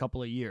it every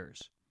couple of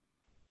years?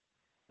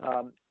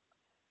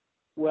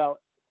 Well,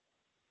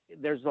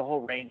 there's the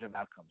whole range of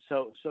outcomes.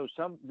 So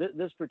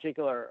this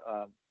particular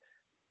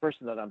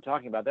person that I'm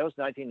talking about, that was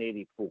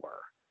 1984.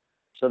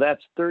 So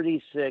that's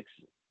 36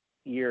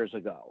 years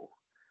ago.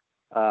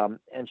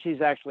 And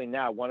she's actually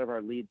now one of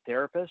our lead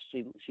therapists.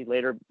 She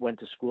later went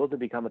to school to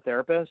become a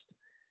therapist,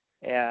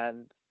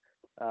 and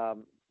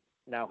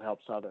now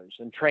helps others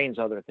and trains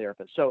other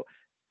therapists. So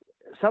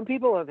some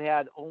people have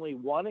had only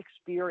one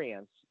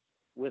experience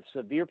with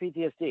severe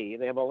PTSD.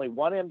 They have only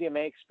one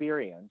MDMA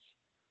experience,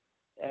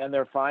 and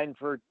they're fine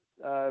for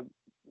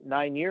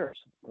 9 years,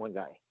 one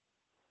guy.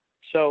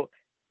 So,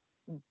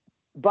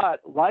 but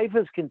life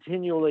is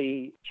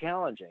continually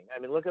challenging. I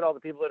mean, look at all the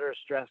people that are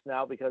stressed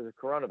now because of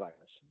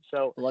coronavirus.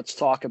 So let's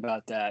talk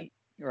about that,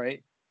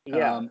 right?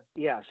 Yeah.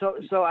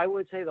 So I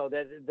would say though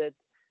that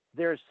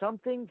there's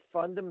something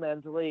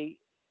fundamentally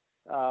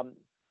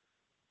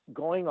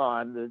going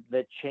on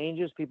that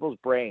changes people's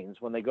brains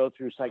when they go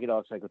through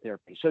psychedelic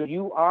psychotherapy. So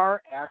you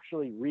are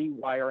actually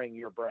rewiring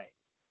your brain,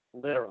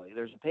 literally.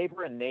 There's a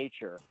paper in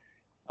Nature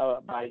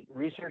by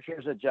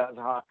researchers at Johns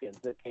Hopkins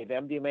that gave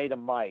MDMA to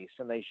mice,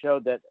 and they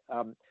showed that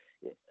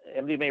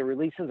MDMA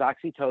releases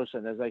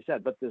oxytocin, as I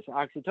said, but this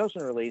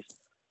oxytocin release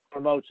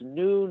promotes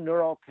new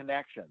neural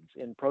connections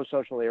in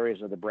prosocial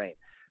areas of the brain.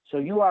 So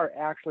you are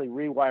actually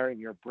rewiring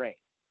your brain.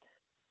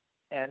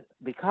 And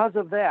because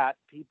of that,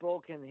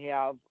 people can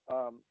have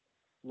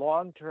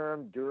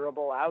long-term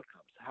durable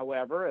outcomes.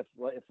 However,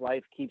 if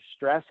life keeps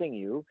stressing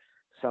you,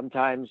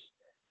 sometimes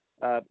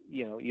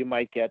you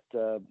might get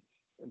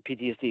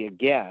PTSD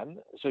again.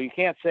 So you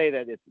can't say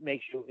that it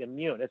makes you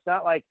immune. It's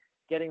not like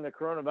getting the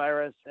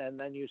coronavirus and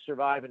then you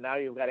survive and now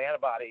you've got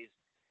antibodies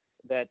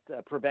that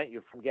prevent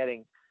you from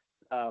getting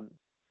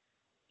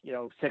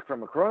sick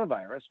from a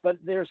coronavirus. But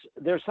there's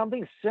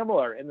something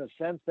similar in the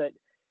sense that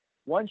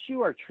once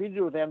you are treated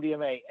with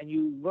MDMA and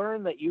you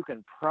learn that you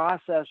can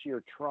process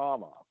your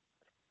trauma,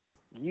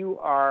 you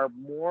are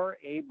more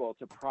able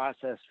to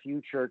process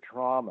future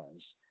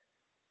traumas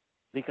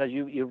because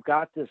you've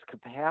got this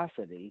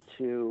capacity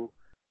to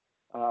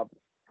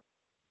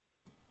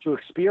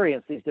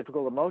experience these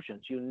difficult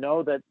emotions. You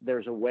know that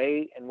there's a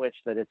way in which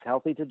that it's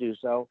healthy to do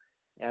so,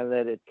 and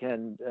that it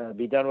can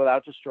be done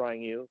without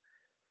destroying you.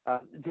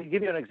 To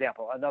give you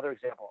another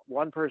example,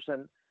 one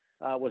person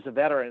was a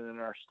veteran in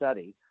our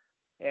study,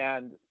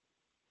 and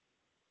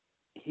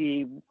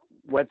he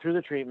went through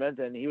the treatment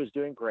and he was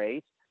doing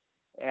great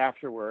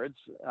afterwards.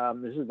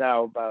 This is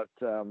now about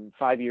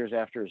 5 years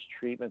after his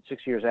treatment,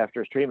 6 years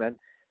after his treatment.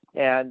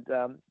 And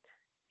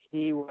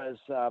he was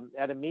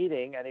at a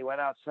meeting and he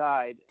went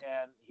outside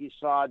and he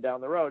saw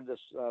down the road this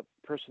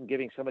person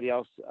giving somebody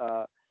else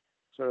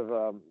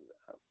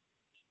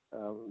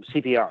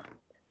CPR.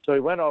 So he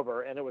went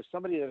over, and it was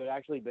somebody that had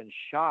actually been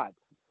shot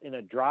in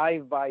a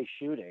drive-by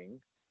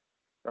shooting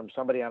from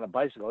somebody on a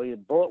bicycle. He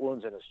had bullet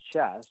wounds in his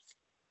chest,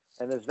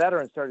 and this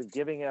veteran started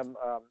giving him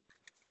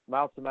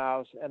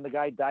mouth-to-mouth, and the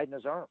guy died in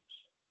his arms.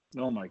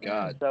 Oh, my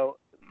God. So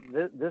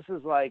this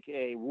is like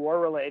a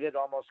war-related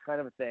almost kind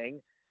of a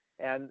thing.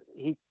 And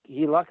he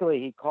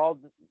luckily called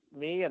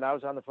me, and I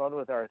was on the phone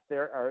with our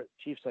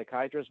chief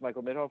psychiatrist,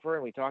 Michael Mithofer,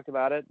 and we talked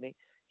about it. And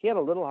he had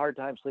a little hard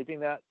time sleeping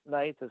that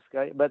night, this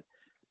guy, but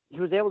he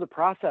was able to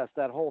process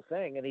that whole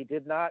thing, and he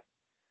did not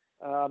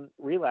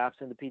relapse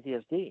into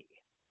PTSD.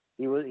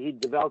 He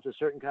developed a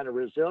certain kind of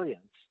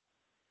resilience.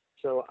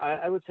 So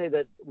I would say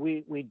that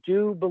we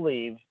do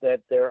believe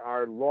that there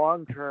are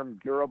long-term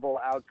durable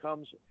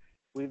outcomes.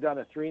 We've done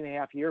a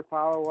 3.5-year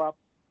follow-up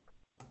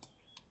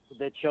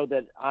that showed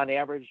that on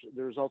average,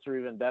 the results are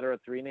even better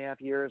at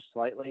 3.5 years,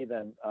 slightly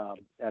than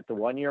at the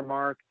 1-year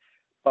mark.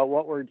 But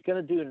what we're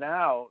going to do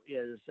now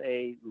is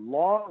a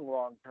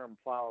long-term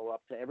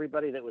follow-up to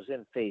everybody that was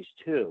in phase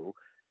 2,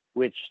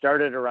 which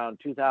started around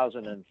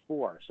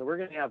 2004. So we're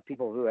going to have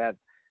people who have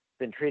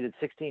been treated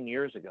 16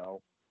 years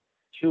ago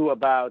to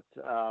about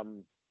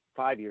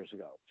 5 years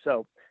ago.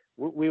 So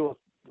we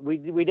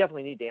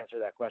definitely need to answer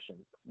that question.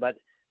 But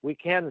we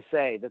can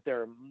say that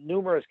there are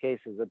numerous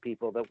cases of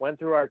people that went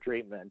through our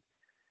treatment,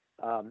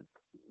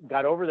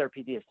 got over their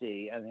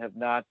PTSD, and have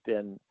not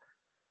been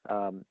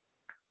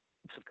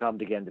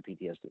succumbed again to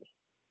PTSD.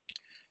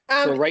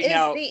 So right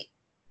now,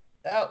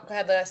 go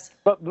ahead, Lewis.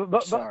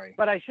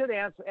 But I should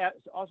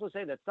also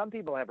say that some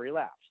people have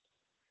relapsed.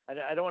 I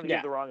don't want to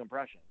give the wrong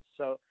impression.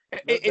 So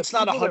it's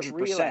not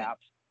 100%.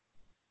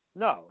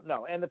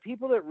 No, and the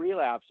people that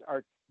relapse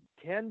are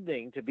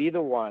tending to be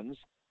the ones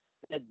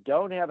that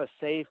don't have a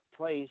safe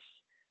place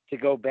to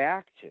go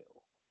back to.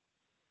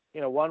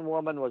 One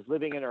woman was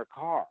living in her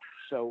car,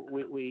 so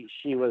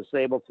she was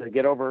able to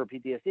get over her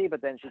PTSD,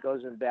 but then she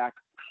goes back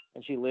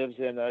and she lives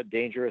in a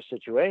dangerous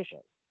situation.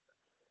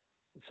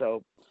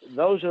 So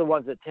those are the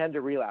ones that tend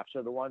to relapse,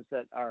 are the ones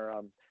that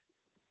are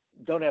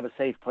don't have a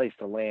safe place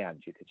to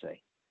land, you could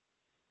say.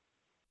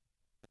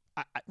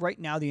 Right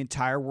now, the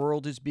entire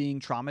world is being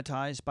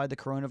traumatized by the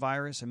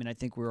coronavirus. I mean, I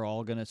think we're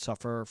all going to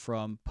suffer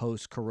from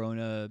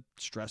post-corona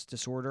stress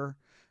disorder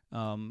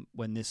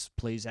when this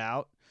plays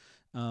out.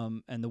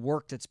 And the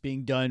work that's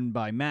being done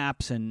by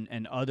MAPS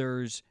and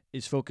others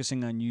is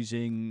focusing on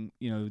using,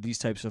 these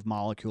types of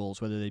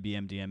molecules, whether they be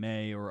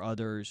MDMA or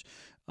others.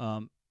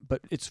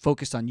 But it's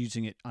focused on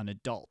using it on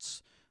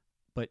adults.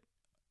 But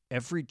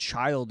every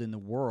child in the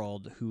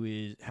world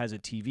who has a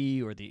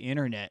TV or the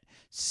internet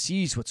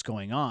sees what's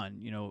going on.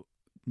 You know,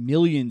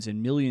 millions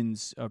and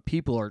millions of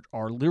people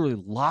are literally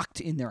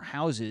locked in their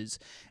houses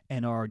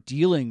and are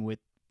dealing with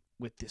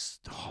this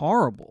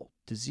horrible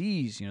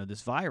disease, you know,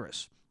 this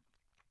virus.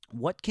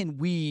 What can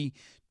we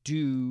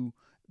do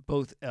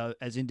both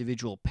as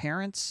individual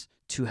parents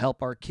to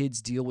help our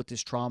kids deal with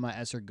this trauma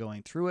as they're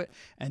going through it?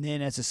 And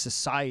then as a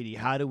society,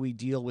 how do we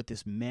deal with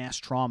this mass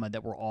trauma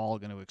that we're all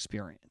going to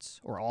experience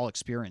or all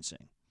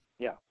experiencing?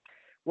 Yeah.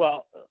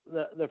 Well,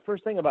 the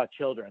first thing about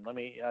children, let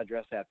me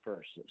address that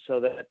first.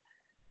 So that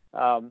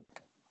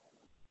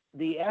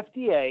the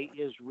FDA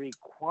is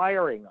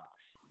requiring us,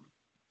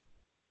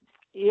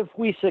 if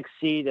we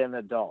succeed in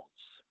adults,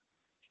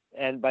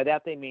 and by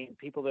that they mean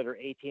people that are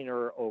 18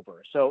 or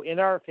over. So in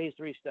our phase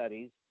 3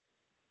 studies,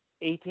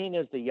 18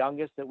 is the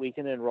youngest that we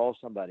can enroll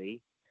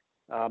somebody,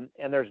 and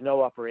there's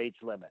no upper age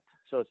limit.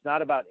 So it's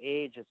not about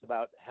age, it's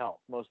about health,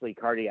 mostly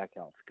cardiac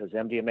health, because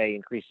MDMA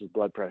increases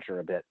blood pressure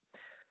a bit.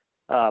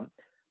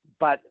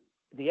 But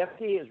the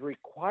FDA is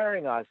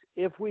requiring us,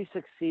 if we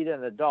succeed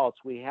in adults,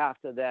 we have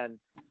to then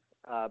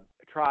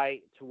try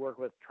to work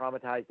with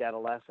traumatized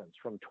adolescents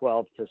from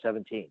 12 to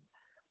 17.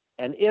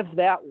 And if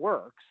that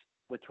works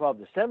with 12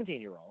 to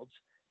 17-year-olds,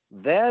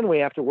 then we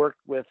have to work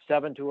with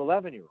 7 to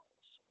 11-year-olds.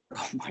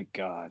 Oh my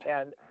God.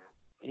 And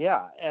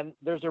yeah, and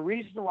there's a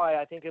reason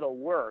why I think it'll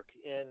work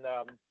in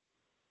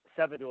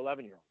 7 to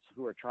 11-year-olds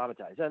who are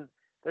traumatized. And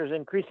there's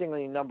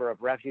increasingly a number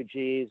of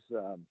refugees,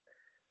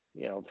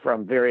 you know,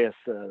 from various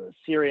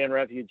Syrian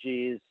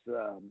refugees,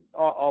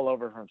 all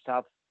over from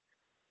South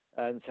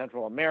and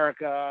Central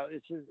America.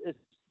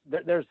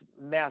 There's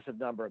massive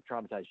number of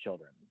traumatized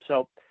children.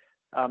 So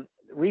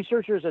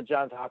researchers at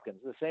Johns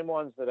Hopkins, the same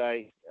ones that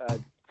I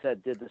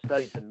said did the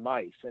studies in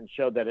mice and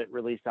showed that it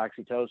released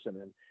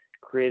oxytocin and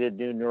created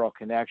new neural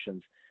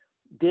connections,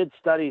 did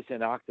studies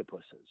in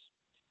octopuses.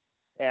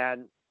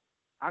 And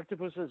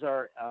octopuses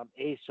are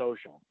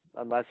asocial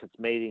unless it's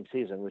mating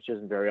season, which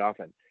isn't very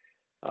often.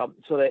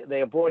 So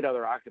they avoid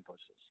other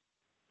octopuses.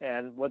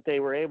 And what they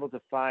were able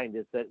to find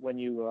is that when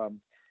you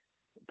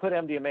put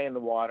MDMA in the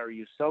water,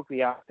 you soak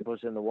the octopus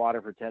in the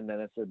water for 10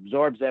 minutes, it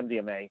absorbs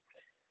MDMA,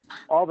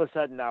 all of a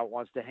sudden now it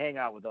wants to hang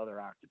out with other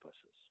octopuses.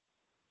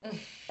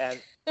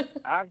 And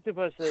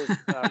octopuses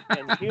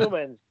and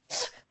humans,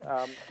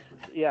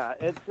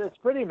 it's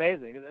pretty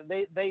amazing.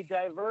 They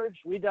diverge.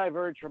 We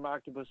diverged from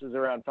octopuses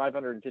around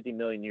 550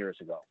 million years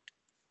ago.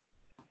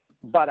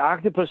 But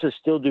octopuses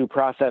still do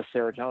process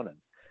serotonin.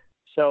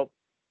 So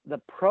the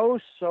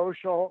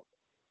pro-social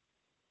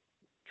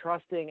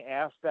trusting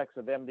aspects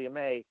of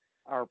MDMA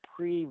are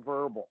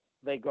pre-verbal.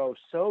 They go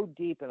so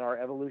deep in our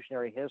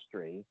evolutionary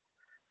history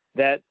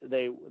that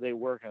they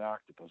work in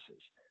octopuses.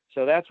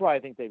 So that's why I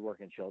think they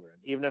work in children,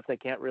 even if they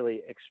can't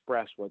really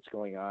express what's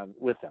going on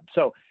with them.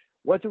 So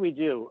what do we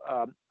do?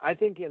 I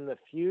think in the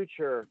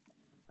future,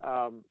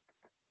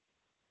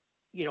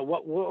 you know,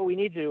 what we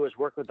need to do is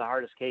work with the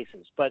hardest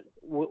cases. But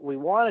what we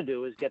want to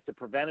do is get to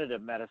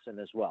preventative medicine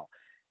as well.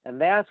 And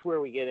that's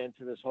where we get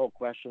into this whole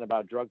question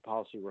about drug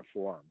policy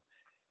reform.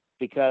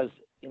 Because,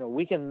 you know,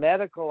 we can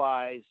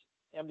medicalize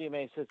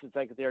MDMA-assisted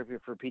psychotherapy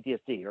for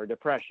PTSD or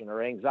depression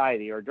or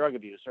anxiety or drug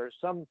abuse or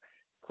some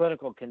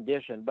clinical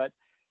condition. But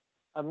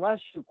unless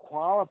you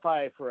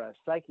qualify for a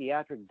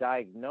psychiatric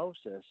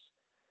diagnosis,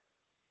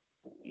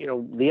 you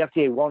know, the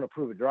FDA won't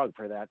approve a drug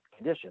for that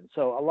condition.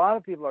 So a lot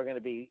of people are going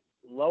to be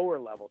lower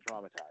level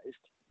traumatized.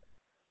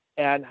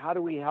 And how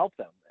do we help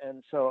them?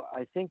 And so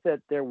I think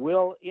that there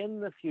will, in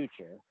the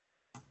future,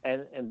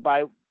 and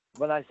by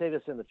when I say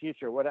this in the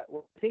future, what I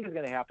think is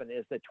going to happen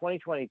is that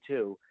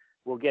 2022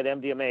 will get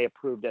MDMA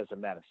approved as a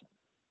medicine.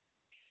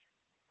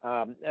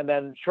 And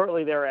then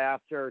shortly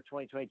thereafter,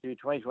 2022,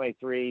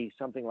 2023,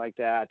 something like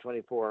that,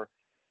 24,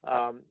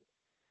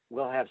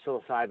 we'll have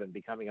psilocybin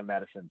becoming a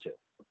medicine too.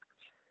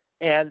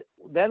 And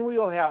then we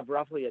will have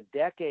roughly a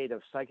decade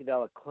of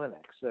psychedelic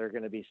clinics that are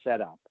going to be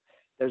set up.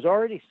 There's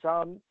already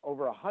some,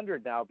 over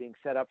 100 now, being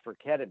set up for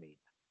ketamine,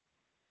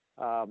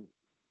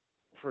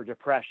 for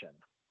depression.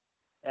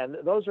 And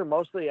those are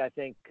mostly, I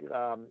think,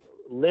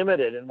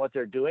 limited in what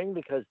they're doing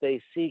because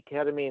they see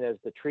ketamine as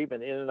the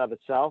treatment in and of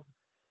itself,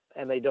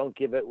 and they don't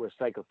give it with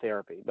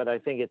psychotherapy. But I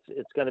think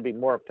it's going to be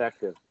more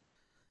effective.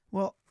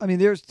 Well, I mean,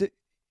 there's the,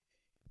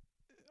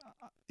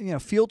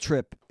 Field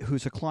Trip,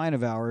 who's a client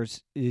of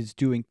ours, is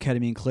doing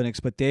ketamine clinics,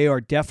 but they are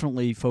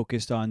definitely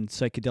focused on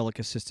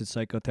psychedelic-assisted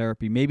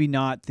psychotherapy. Maybe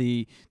not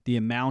the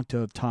amount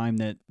of time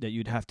that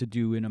you'd have to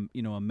do in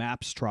a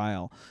MAPS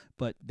trial,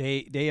 but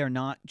they are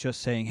not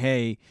just saying,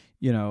 hey,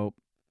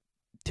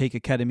 take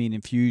a ketamine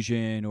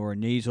infusion or a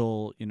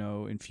nasal,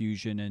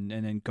 infusion and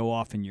then go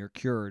off and you're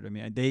cured. I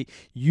mean,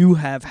 you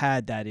have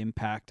had that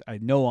impact, I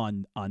know,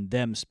 on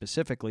them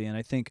specifically, and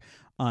I think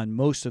on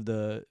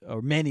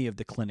many of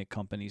the clinic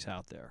companies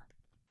out there.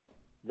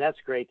 That's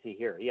great to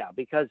hear. Yeah,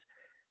 because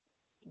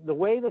the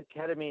way that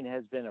ketamine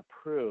has been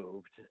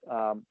approved,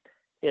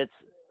 it's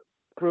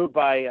approved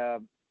by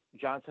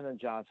Johnson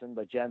 & Johnson,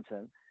 by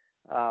Janssen,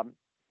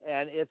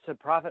 and it's a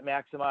profit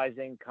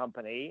maximizing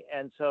company.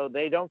 And so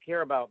they don't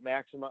care about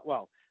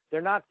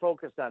they're not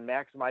focused on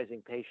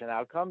maximizing patient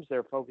outcomes.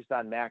 They're focused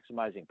on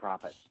maximizing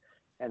profits.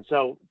 And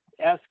so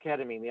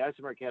S-ketamine, the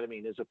isomer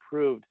ketamine, is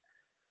approved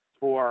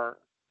for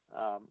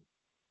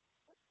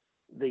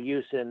the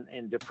use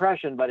in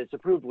depression, but it's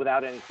approved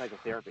without any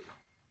psychotherapy.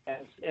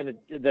 And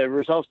the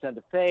results tend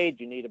to fade.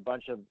 You need a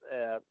bunch of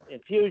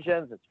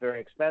infusions. It's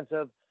very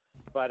expensive.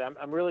 But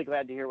I'm really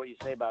glad to hear what you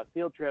say about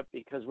Field Trip,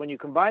 because when you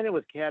combine it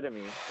with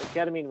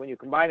ketamine, when you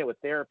combine it with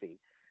therapy,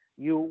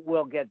 you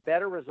will get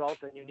better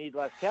results and you need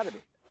less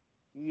ketamine.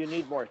 You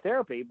need more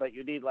therapy, but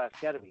you need less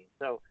ketamine.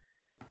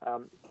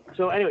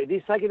 So anyway,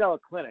 these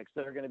psychedelic clinics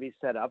that are going to be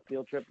set up,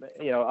 Field Trip,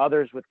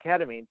 others with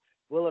ketamine,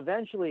 will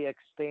eventually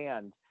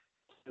expand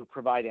to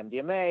provide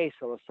MDMA,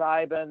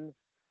 psilocybin,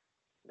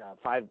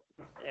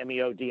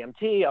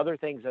 5-MeO-DMT, other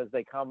things as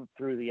they come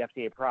through the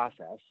FDA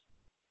process.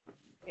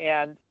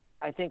 And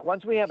I think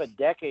once we have a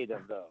decade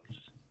of those,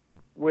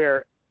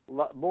 where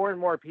more and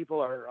more people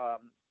are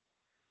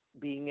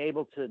being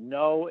able to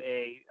know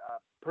a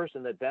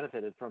person that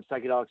benefited from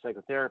psychedelic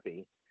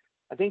psychotherapy,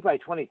 I think by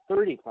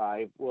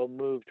 2035, we'll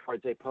move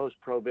towards a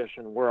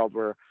post-prohibition world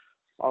where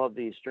all of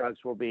these drugs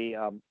will be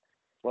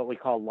what we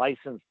call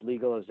licensed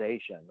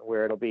legalization,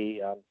 where it'll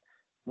be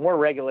more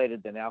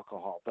regulated than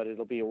alcohol, but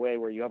it'll be a way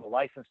where you have a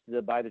license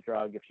to buy the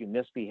drug. If you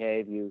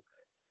misbehave, you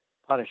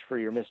punish for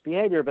your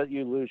misbehavior, but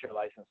you lose your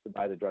license to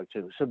buy the drug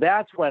too. So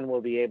that's when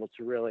we'll be able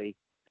to really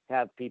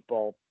have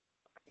people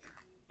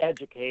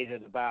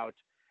educated about,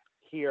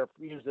 here,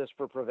 use this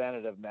for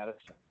preventative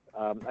medicine.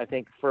 I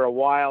think for a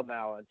while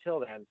now, until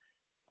then,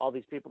 all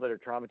these people that are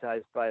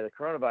traumatized by the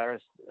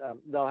coronavirus,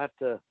 they'll have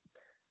to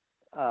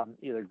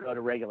either go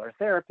to regular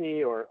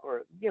therapy or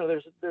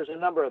there's a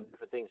number of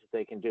different things that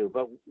they can do,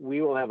 but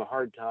we will have a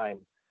hard time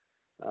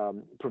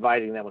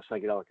providing them with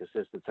psychedelic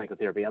assisted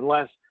psychotherapy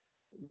unless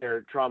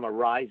their trauma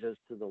rises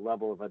to the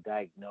level of a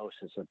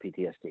diagnosis of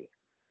PTSD.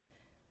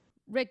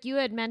 Rick, you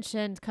had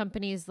mentioned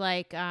companies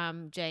like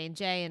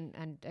J&J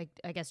and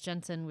I guess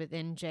Jensen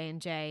within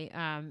J&J,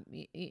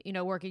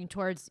 working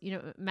towards,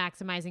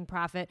 maximizing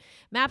profit.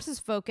 MAPS is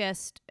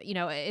focused,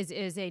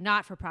 is a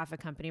not-for-profit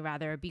company,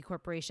 rather a B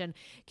corporation.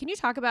 Can you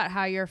talk about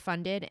how you're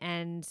funded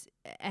and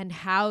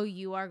how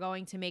you are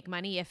going to make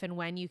money if and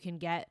when you can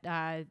get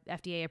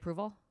FDA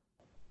approval?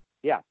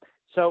 Yeah.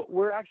 So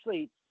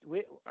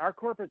our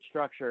corporate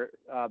structure,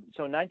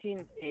 so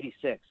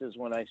 1986 is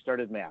when I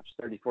started MAPS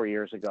 34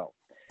 years ago.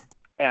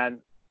 And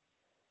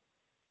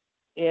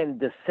in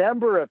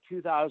December of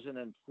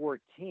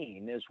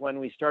 2014 is when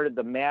we started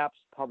the MAPS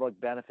Public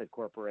Benefit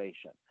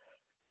Corporation.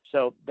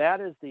 So that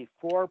is the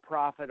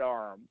for-profit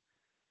arm.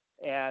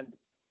 And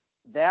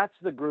that's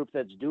the group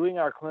that's doing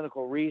our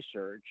clinical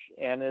research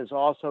and is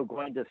also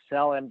going to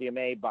sell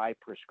MDMA by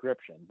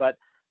prescription. But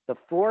the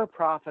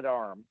for-profit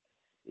arm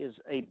is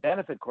a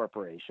benefit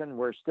corporation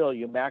where still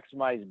you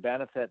maximize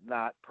benefit,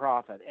 not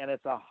profit. And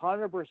it's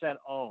 100%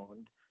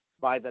 owned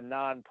by the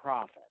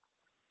nonprofit.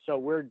 So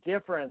we're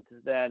different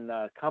than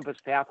Compass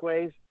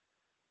Pathways,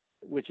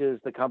 which is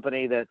the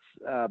company that's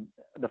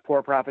the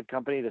for-profit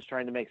company that's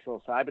trying to make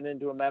psilocybin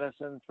into a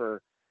medicine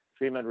for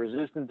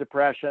treatment-resistant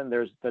depression.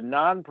 There's the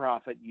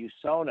nonprofit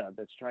USONA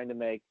that's trying to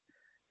make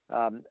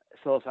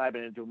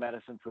psilocybin into a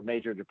medicine for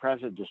major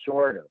depressive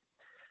disorder.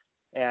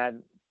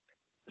 And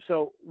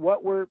so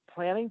what we're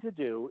planning to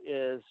do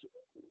is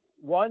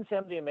once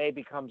MDMA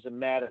becomes a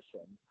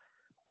medicine,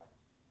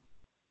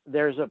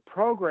 there's a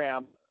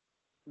program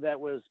that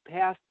was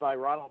passed by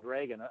Ronald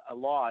Reagan, a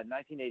law in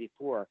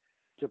 1984,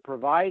 to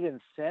provide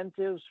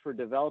incentives for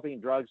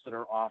developing drugs that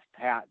are off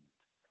patent.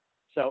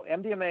 So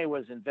MDMA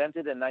was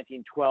invented in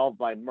 1912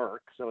 by Merck,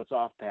 so it's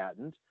off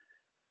patent.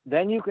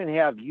 Then you can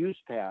have use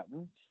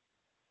patents.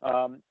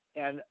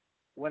 And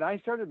when I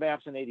started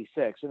MAPS in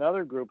 86,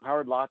 another group,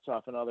 Howard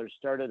Lotsoff and others,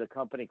 started a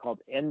company called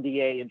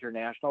NDA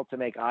International to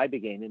make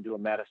Ibogaine into a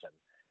medicine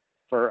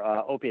for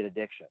opiate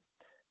addiction.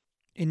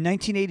 In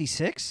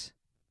 1986?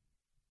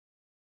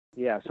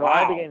 Yeah, so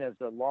wow. Ibogaine is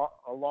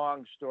a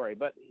long story,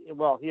 but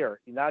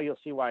now you'll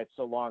see why it's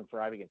so long for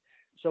Ibogaine.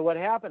 So what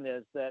happened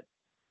is that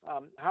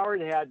Howard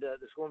had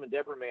this woman,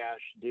 Deborah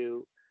Mash,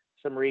 do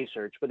some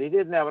research, but he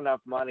didn't have enough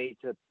money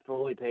to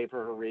fully pay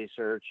for her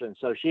research, and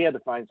so she had to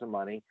find some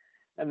money.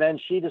 And then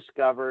she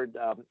discovered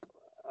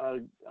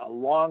a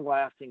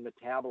long-lasting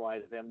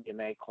metabolite of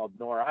MDMA called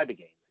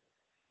noribogaine,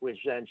 which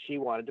then she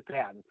wanted to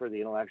patent for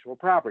the intellectual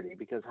property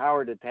because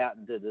Howard had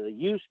patented the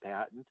use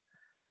patent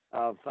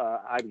of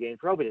Ibogaine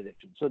for opiate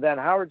addiction. So then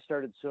Howard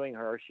started suing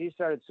her. She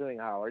started suing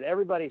Howard.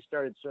 Everybody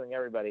started suing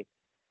everybody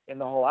in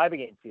the whole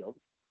Ibogaine field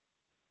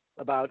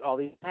about all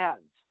these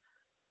patents.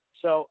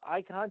 So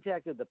I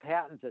contacted the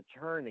patent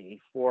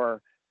attorney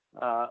for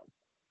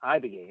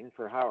Ibogaine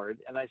for Howard,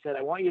 and I said,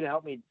 I want you to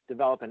help me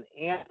develop an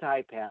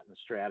anti-patent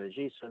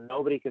strategy so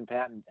nobody can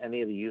patent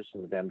any of the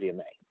uses of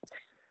MDMA.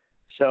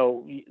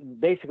 So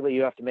basically,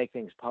 you have to make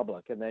things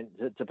public, and then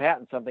to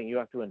patent something, you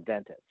have to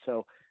invent it.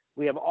 So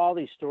we have all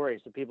these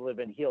stories of people who have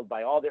been healed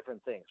by all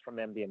different things from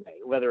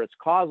MDMA, whether it's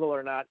causal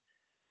or not.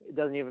 It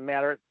doesn't even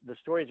matter. The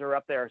stories are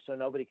up there, so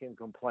nobody can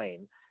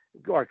complain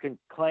or can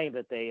claim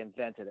that they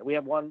invented it. We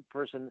have one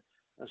person,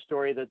 a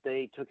story that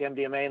they took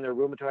MDMA and their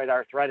rheumatoid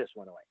arthritis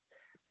went away.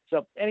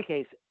 So in any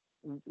case,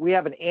 we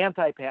have an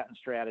anti-patent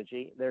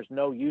strategy. There's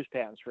no use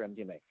patents for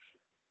MDMA.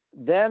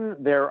 Then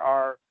there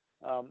are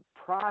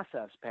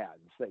process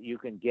patents that you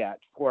can get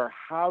for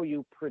how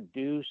you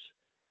produce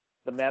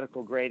the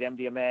medical grade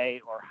MDMA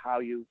or how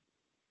you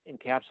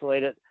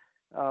encapsulate it.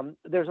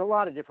 There's a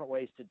lot of different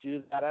ways to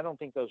do that. I don't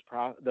think those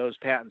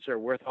patents are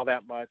worth all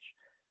that much.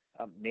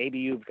 Maybe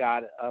you've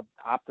got an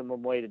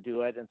optimum way to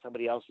do it and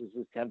somebody else's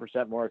is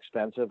 10% more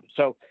expensive.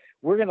 So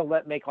we're going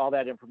to make all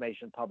that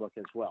information public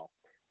as well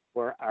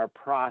for our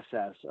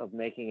process of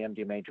making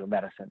MDMA into a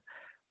medicine.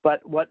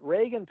 But what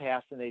Reagan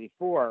passed in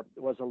 '84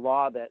 was a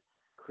law that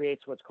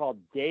creates what's called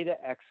data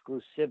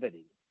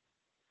exclusivity.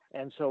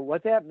 And so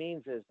what that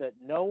means is that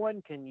no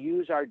one can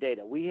use our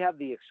data. We have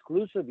the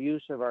exclusive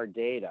use of our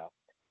data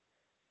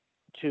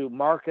to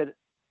market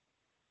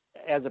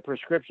as a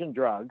prescription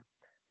drug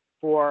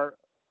for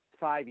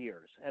 5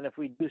 years. And if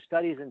we do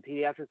studies in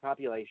pediatric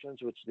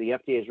populations, which the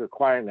FDA is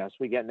requiring us,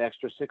 we get an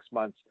extra 6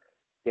 months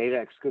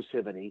data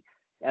exclusivity.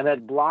 And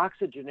that blocks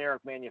a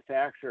generic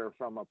manufacturer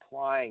from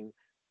applying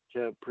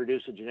to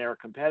produce a generic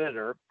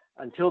competitor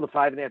until the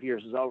 5.5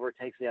 years is over. It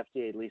takes the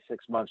FDA at least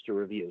 6 months to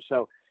review.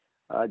 So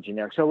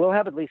generic. So we'll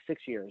have at least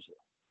 6 years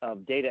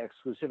of data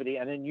exclusivity.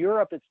 And in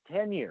Europe, it's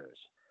 10 years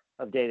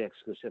of data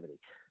exclusivity.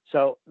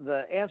 So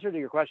the answer to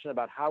your question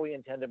about how we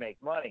intend to make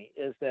money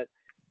is that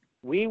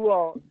we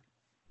will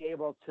be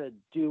able to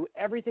do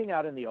everything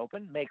out in the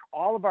open, make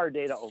all of our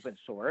data open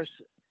source.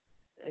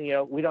 You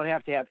know, we don't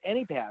have to have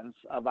any patents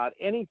about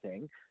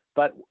anything,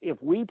 but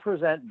if we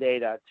present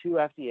data to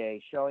FDA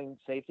showing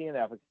safety and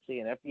efficacy,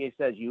 and FDA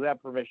says you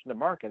have permission to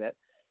market it,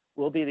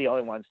 we'll be the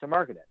only ones to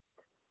market it.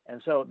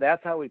 And so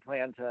that's how we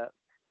plan to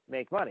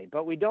make money.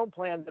 But we don't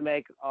plan to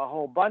make a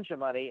whole bunch of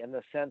money in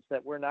the sense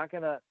that we're not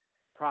going to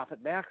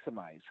profit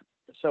maximize.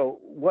 So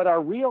what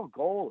our real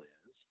goal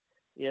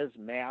is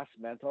mass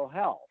mental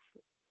health.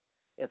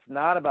 It's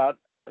not about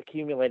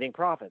accumulating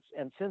profits.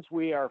 And since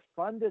we are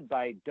funded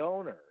by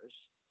donors,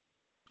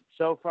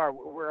 so far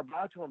we're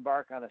about to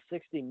embark on a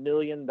 $60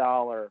 million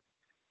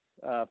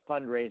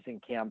fundraising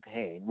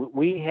campaign.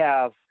 We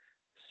have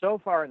so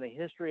far in the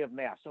history of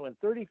MASS, so in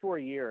 34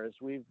 years,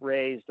 we've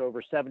raised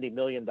over $70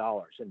 million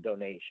in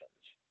donations.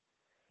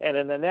 And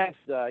in the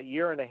next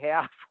year and a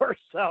half or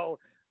so,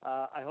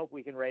 I hope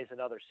we can raise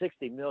another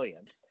 $60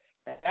 million.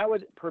 And that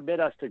would permit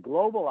us to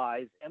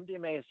globalize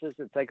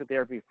MDMA-assisted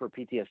psychotherapy for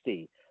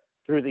PTSD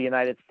through the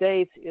United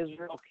States,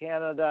 Israel,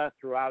 Canada,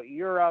 throughout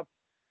Europe,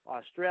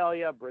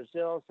 Australia,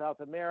 Brazil, South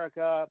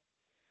America,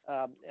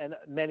 and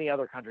many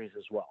other countries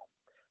as well.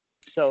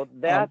 So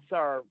that's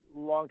our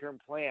long-term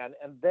plan.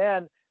 And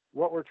then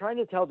what we're trying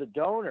to tell the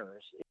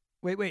donors.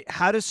 Wait.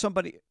 How does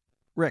somebody,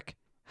 Rick,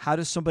 how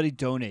does somebody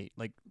donate?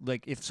 Like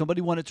if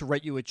somebody wanted to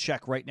write you a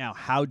check right now,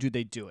 how do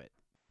they do it?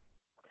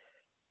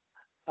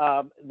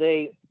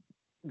 They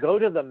go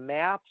to the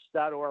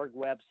MAPS.org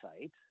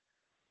website,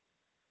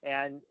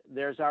 and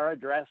there's our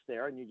address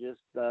there, and you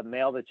just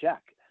mail the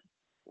check.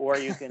 Or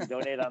you can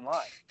donate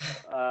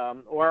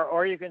online.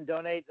 Or you can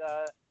donate,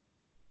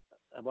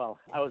 well,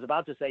 I was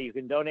about to say you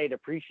can donate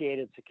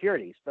appreciated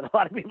securities, but a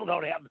lot of people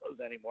don't have those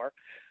anymore.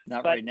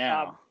 Not right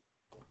now.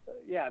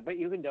 Yeah, but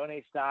you can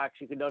donate stocks,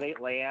 you can donate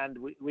land.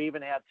 We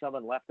even had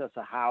someone left us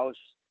a house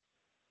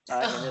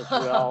in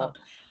Israel.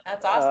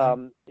 That's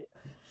awesome.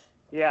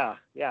 Yeah.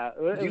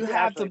 It was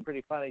actually a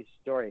pretty funny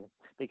story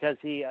because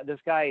this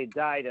guy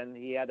died and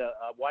he had a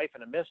wife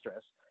and a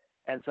mistress.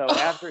 And so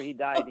after he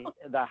died,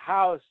 the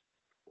house,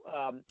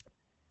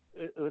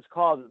 it was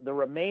called the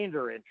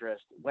remainder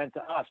interest, went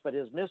to us, but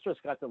his mistress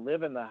got to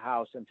live in the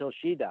house until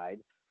she died.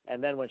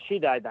 And then when she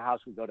died, the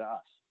house would go to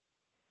us.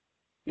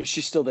 Is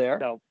she still there?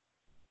 So,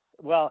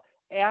 well,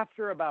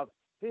 after about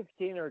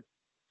 15 or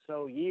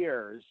so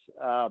years,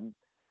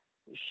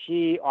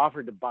 she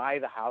offered to buy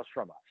the house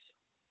from us.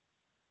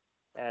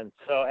 And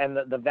so, and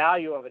the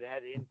value of it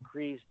had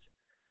increased.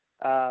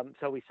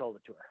 So we sold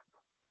it to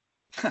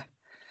her.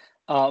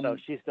 So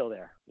she's still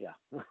there. Yeah.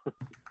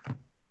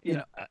 You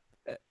know,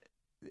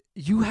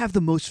 you have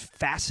the most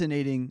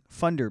fascinating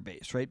funder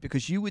base, right?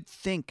 Because you would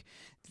think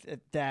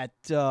that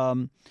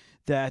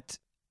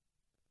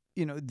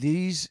you know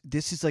this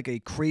is like a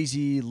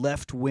crazy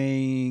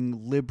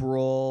left-wing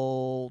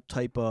liberal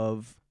type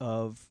of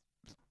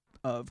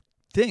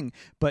thing,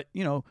 but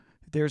you know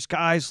there's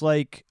guys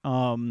like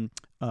oh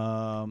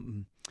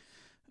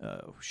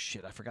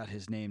shit, I forgot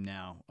his name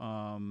now.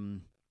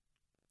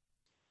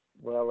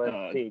 Well,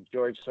 let's see.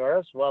 George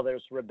Soros. Well,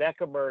 there's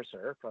Rebecca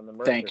Mercer from the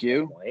Mercer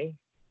family.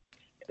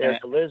 There's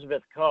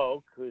Elizabeth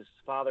Koch, whose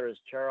father is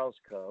Charles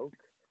Koch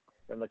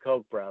from the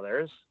Koch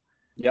brothers.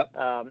 Yep.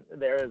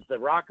 There's the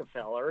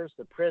Rockefellers,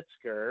 the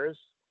Pritzkers.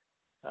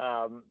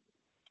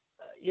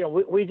 You know,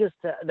 we just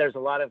there's a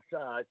lot of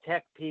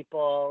tech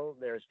people.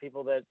 There's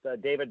people that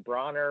David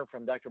Bronner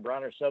from Dr.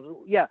 Bronner.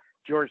 So yeah,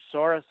 George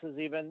Soros is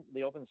even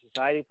the Open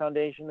Society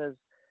Foundation has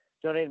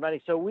donated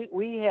money. So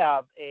we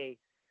have a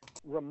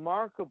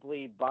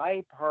remarkably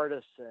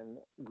bipartisan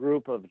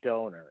group of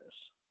donors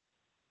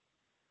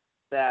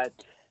that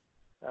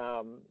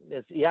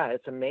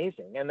it's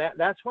amazing. And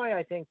that's why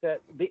I think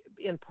that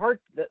in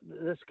part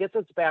this gets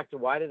us back to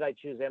why did I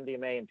choose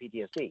MDMA and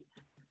PTSD?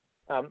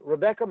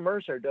 Rebecca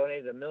Mercer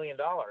donated $1 million,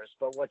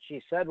 but what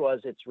she said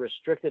was it's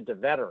restricted to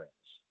veterans.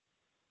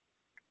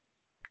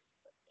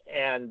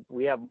 And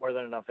we have more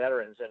than enough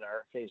veterans in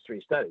our phase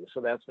 3 study,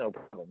 so that's no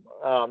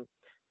problem.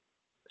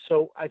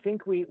 So I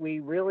think we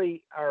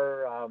really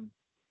are,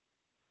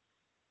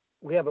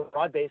 we have a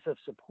broad base of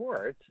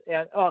support.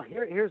 And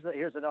here's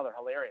another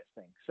hilarious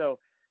thing. So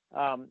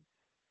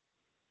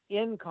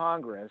in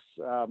Congress,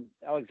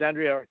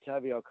 Alexandria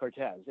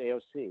Ocasio-Cortez,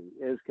 AOC,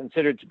 is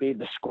considered to be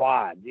the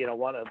squad,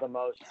 one of the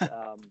most,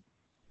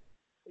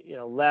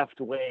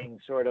 left-wing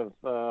sort of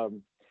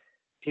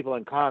people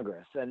in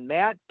Congress. And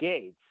Matt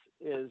Gaetz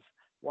is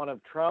one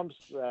of Trump's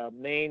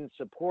main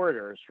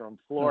supporters from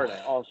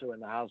Florida, also in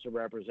the House of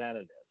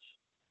Representatives.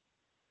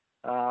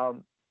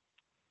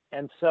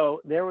 And so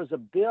there was a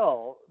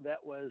bill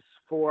that was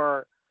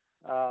for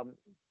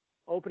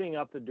opening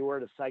up the door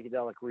to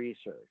psychedelic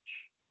research.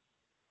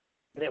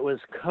 And it was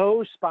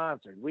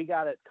co-sponsored. We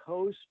got it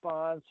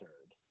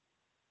co-sponsored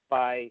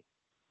by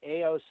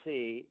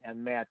AOC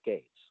and Matt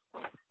Gaetz.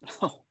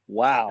 Oh,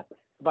 wow.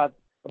 About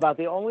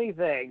the only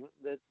thing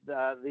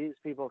that these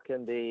people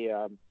can be,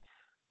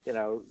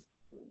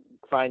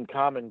 find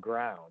common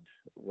ground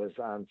was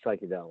on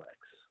psychedelics.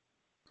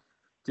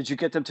 Did you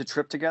get them to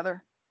trip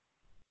together?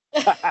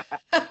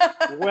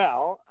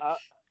 Well,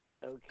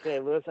 okay,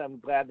 Louis, I'm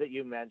glad that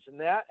you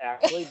mentioned that,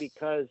 actually,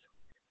 because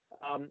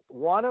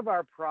one of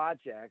our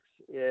projects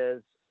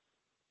is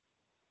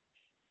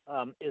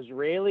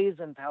Israelis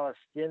and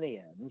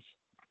Palestinians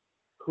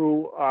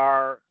who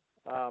are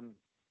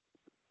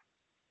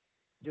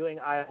doing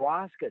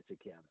ayahuasca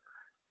together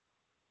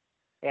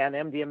and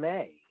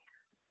MDMA.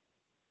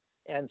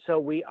 And so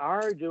we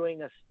are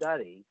doing a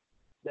study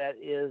that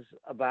is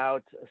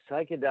about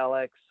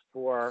psychedelics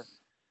for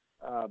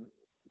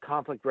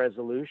conflict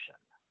resolution.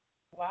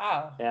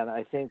 Wow. And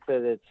I think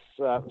that it's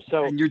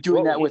so. And you're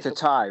doing that with a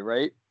tie,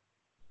 right?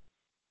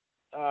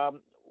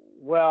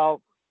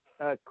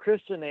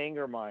 Christian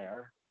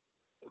Angermeyer,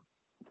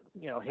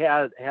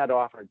 had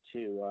offered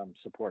to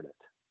support it.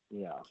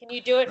 Yeah. Can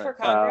you do it for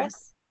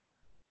Congress?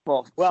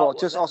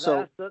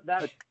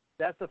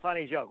 That's the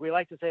funny joke. We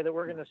like to say that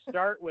we're going to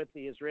start with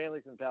the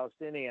Israelis and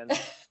Palestinians,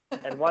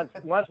 and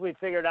once we've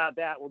figured out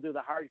that, we'll do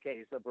the hard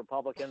case of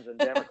Republicans and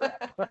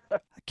Democrats.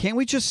 Can't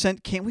we just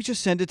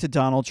send it to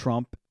Donald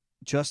Trump?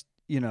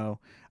 Though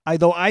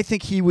I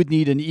think he would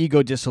need an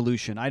ego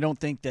dissolution. I don't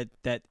think that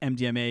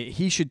MDMA,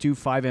 he should do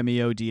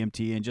 5-MeO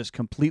DMT and just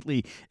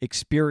completely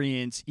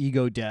experience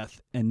ego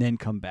death and then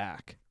come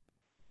back.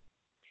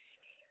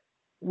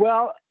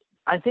 Well,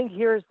 I think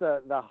here's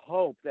the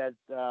hope that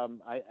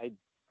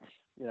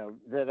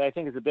that I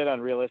think is a bit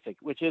unrealistic,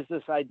 which is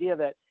this idea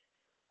that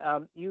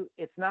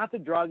it's not the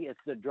drug, it's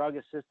the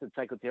drug-assisted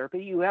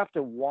psychotherapy. You have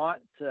to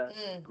want to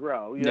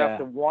grow. You have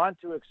to want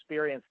to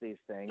experience these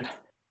things.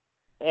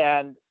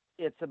 And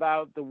it's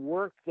about the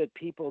work that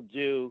people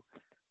do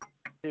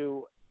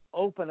to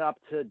open up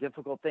to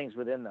difficult things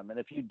within them. And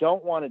if you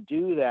don't want to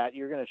do that,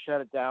 you're going to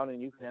shut it down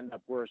and you can end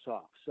up worse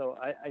off. So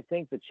I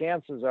think the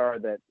chances are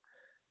that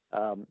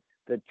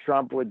that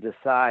Trump would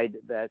decide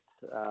that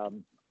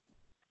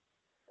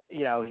he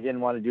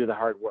didn't want to do the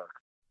hard work.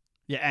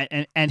 Yeah,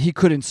 and he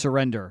couldn't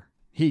surrender.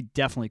 He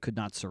definitely could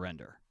not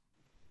surrender.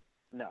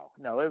 No,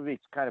 it would be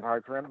kind of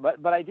hard for him.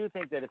 But I do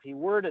think that if he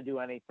were to do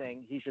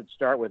anything, he should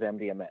start with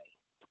MDMA.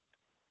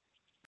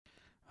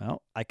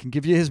 Well, I can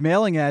give you his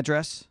mailing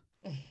address.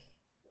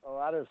 A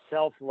lot of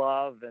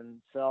self-love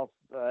and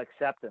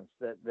self-acceptance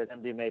that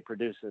MDMA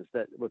produces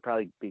that would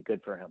probably be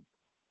good for him.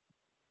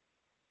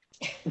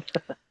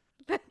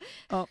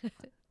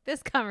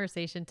 This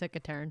conversation took a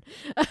turn.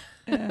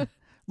 Yeah.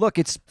 Look,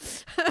 it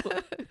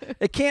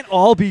can't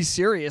all be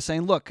serious. I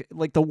mean, look,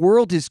 like the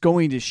world is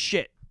going to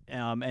shit.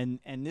 And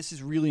this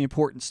is really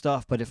important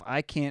stuff. But if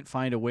I can't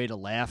find a way to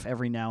laugh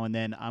every now and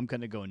then, I'm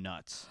going to go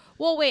nuts.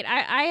 Well, wait,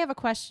 I have a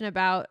question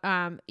about,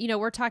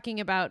 we're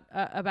talking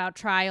about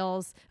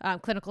trials,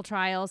 clinical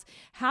trials.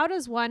 How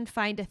does one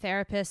find a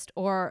therapist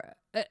or,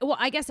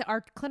 I guess,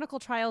 are clinical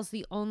trials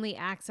the only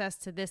access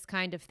to this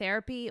kind of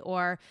therapy?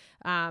 Or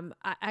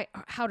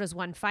how does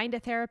one find a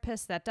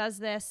therapist that does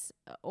this?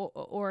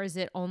 Or is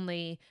it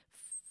only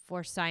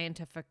for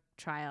scientific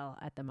trial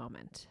at the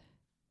moment?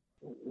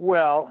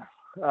 Well,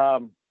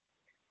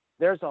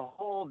 there's a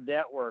whole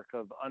network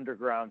of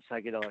underground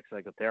psychedelic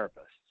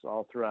psychotherapists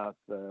all throughout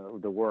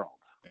the world.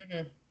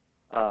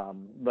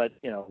 Mm-hmm. But,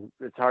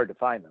 it's hard to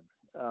find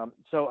them.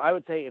 So I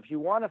would say if you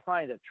want to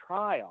find a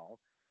trial,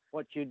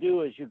 what you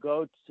do is you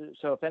go to,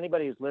 so if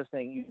anybody is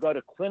listening, you go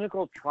to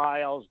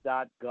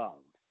clinicaltrials.gov.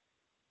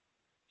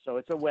 So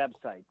it's a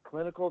website,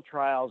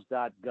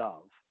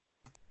 clinicaltrials.gov.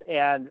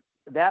 And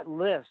that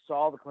lists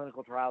all the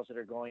clinical trials that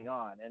are going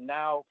on. And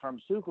now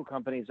pharmaceutical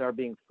companies are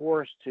being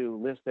forced to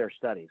list their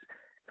studies.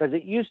 Because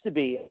it used to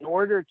be, in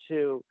order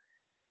to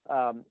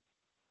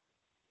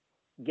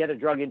get a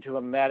drug into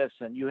a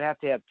medicine, you have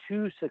to have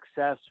 2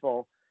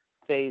 successful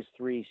phase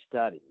 3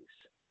 studies.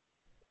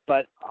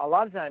 But a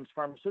lot of times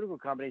pharmaceutical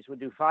companies would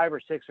do 5 or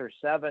 6 or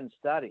 7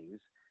 studies,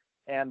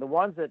 and the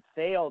ones that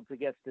failed to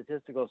get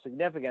statistical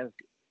significance,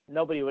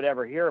 nobody would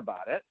ever hear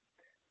about it.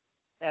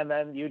 And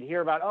then you'd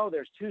hear about, oh,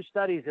 there's 2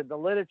 studies in the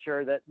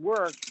literature that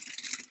worked,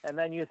 and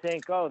then you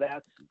think, oh,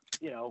 that's,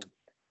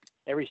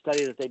 every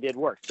study that they did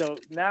worked. So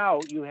now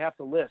you have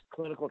to list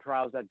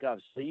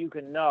clinicaltrials.gov so you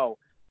can know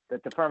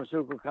that the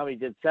pharmaceutical company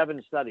did 7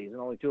 studies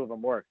and only 2 of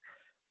them worked.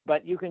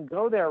 But you can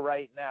go there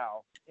right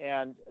now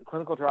and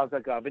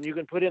clinicaltrials.gov, and you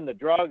can put in the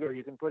drug or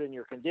you can put in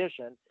your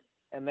condition,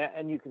 and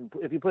you can,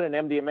 if you put in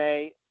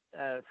MDMA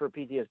for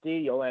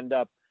PTSD, you'll end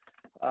up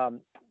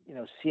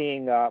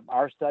seeing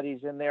our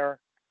studies in there.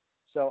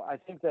 So I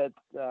think that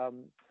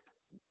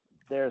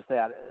there's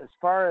that. As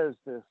far as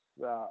this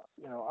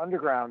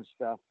underground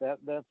stuff,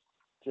 that's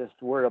just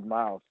word of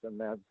mouth,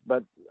 and I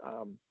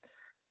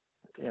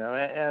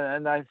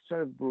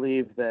sort of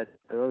believe that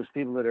those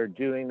people that are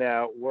doing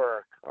that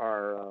work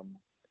are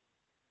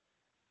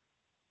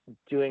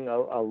doing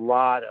a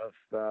lot of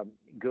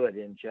good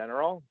in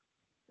general,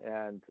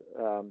 and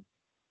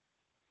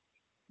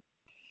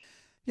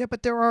yeah,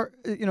 but there are,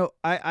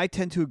 I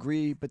tend to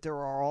agree, but there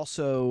are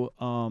also,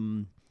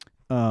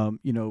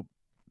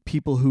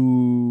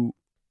 people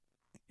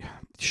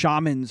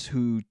shamans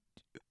who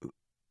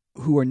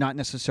are not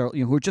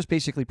necessarily, who are just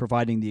basically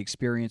providing the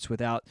experience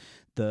without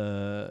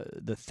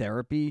the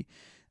therapy,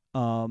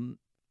 and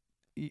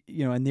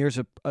there's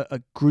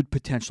a good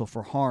potential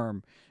for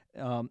harm.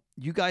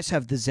 You guys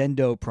have the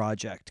Zendo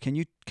project. Can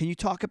you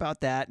talk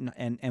about that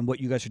and what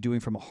you guys are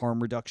doing from a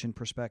harm reduction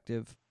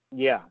perspective?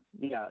 Yeah,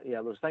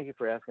 Lewis, thank you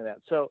for asking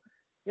that. So,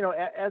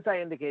 as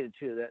I indicated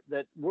too,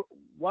 that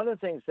one of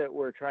the things that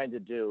we're trying to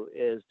do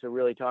is to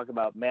really talk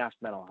about mass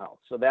mental health.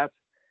 So that's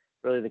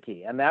really the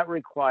key, and that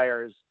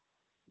requires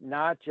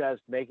not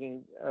just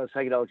making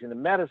psychedelics into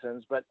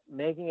medicines, but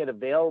making it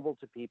available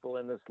to people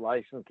in this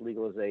licensed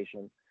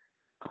legalization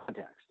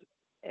context.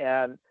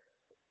 And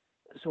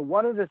so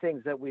one of the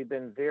things that we've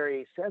been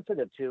very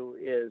sensitive to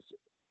is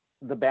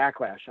the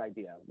backlash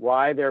idea,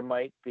 why there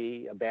might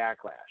be a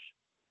backlash.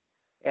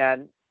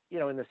 And,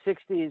 in the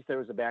 60s, there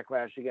was a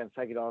backlash against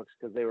psychedelics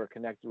because they were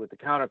connected with the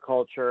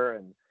counterculture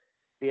and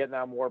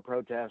Vietnam War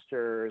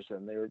protesters,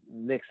 and they were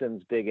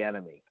Nixon's big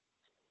enemy,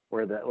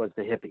 was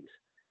the hippies.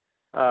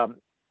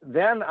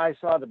 Then I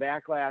saw the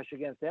backlash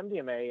against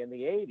MDMA in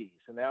the 80s,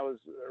 and that was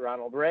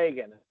Ronald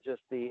Reagan,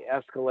 just the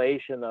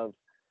escalation of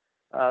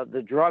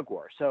the drug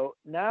war. So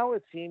now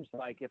it seems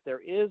like if there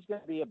is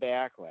going to be a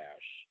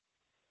backlash,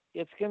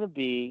 it's going to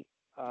be,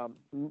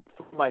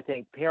 I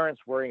think,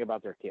 parents worrying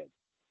about their kids.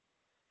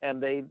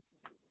 And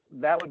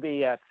that would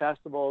be at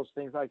festivals,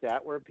 things like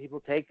that, where people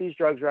take these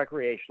drugs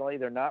recreationally.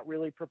 They're not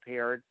really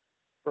prepared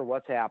for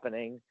what's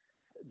happening.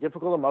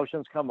 Difficult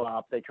emotions come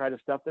up. They try to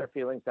stuff their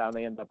feelings down.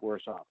 They end up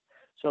worse off.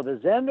 So the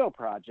Zendo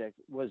project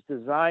was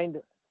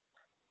designed,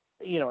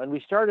 and we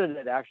started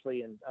it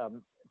actually in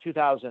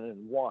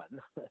 2001.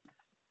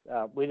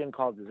 We didn't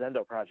call it the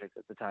Zendo project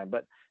at the time,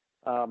 but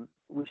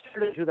we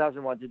started in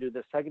 2001 to do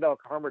this psychedelic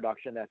harm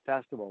reduction at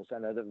festivals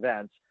and at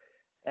events.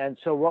 And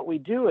so what we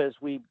do is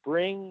we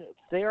bring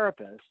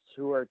therapists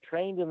who are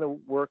trained in the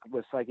work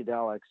with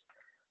psychedelics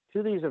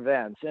to these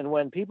events. And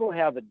when people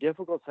have a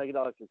difficult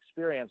psychedelic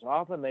experience,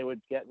 often they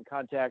would get in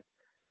contact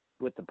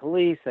with the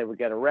police, they would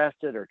get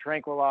arrested or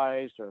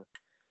tranquilized, or,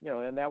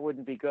 and that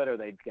wouldn't be good, or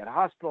they'd get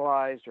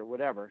hospitalized or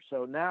whatever.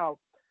 So now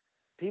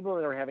people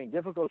that are having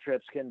difficult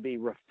trips can be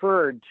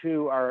referred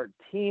to our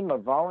team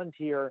of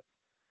volunteer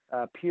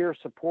peer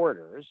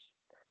supporters.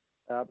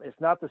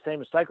 It's not the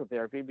same as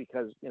psychotherapy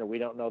because, we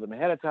don't know them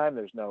ahead of time.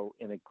 There's no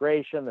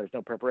integration. There's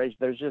no preparation.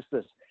 There's just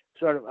this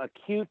sort of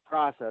acute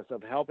process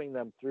of helping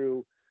them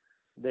through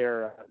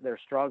their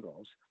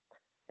struggles.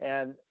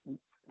 And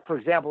for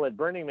example, at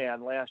Burning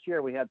Man last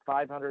year, we had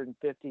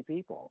 550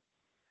 people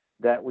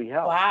that we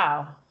helped.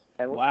 Wow.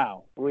 And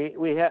wow.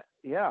 We had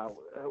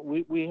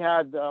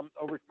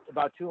over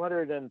about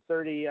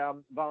 230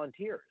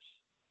 volunteers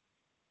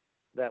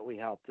that we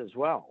helped as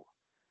well,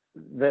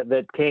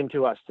 that came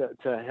to us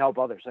to help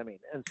others.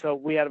 And so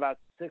we had about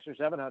 600 or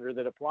 700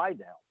 that applied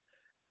to help.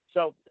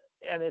 So,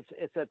 and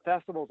it's at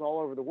festivals all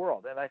over the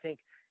world. And I think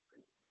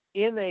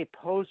in a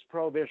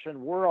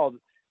post-prohibition world,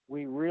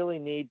 we really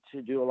need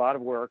to do a lot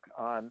of work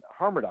on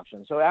harm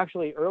reduction. So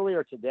actually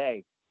earlier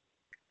today,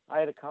 I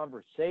had a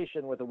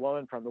conversation with a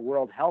woman from the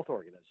World Health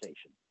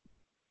Organization,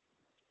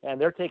 and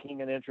they're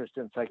taking an interest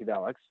in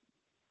psychedelics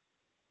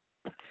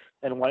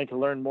and wanting to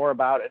learn more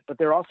about it, but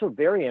they're also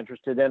very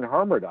interested in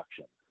harm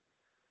reduction,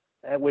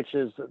 which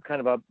is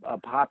kind of a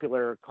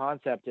popular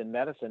concept in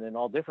medicine in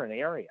all different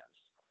areas.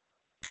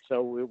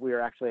 So we are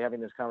actually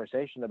having this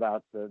conversation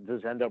about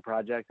the Zendo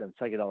project and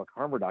psychedelic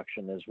harm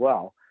reduction as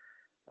well.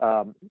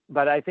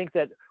 But I think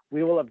that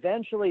we will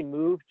eventually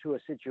move to a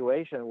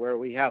situation where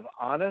we have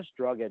honest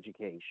drug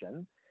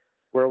education,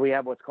 where we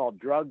have what's called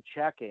drug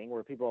checking,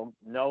 where people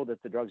know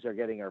that the drugs they're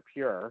getting are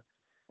pure,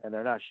 and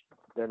they're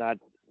not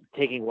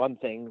taking one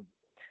thing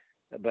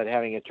but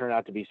having it turn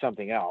out to be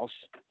something else.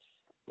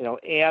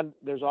 And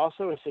there's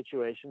also a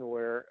situation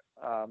where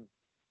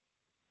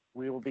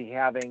we will be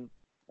having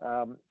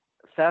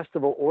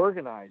festival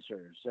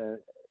organizers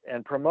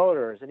and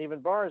promoters and even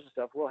bars and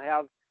stuff will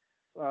have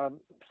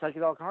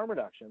psychedelic harm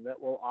reduction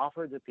that will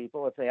offer to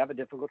people. If they have a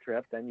difficult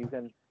trip, then you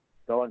can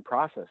go and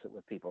process it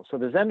with people. So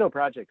the Zendo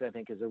project, I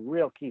think, is a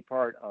real key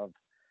part of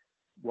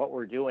what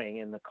we're doing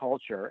in the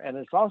culture. And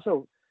it's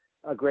also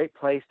a great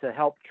place to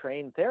help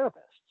train therapists,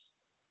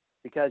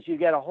 because you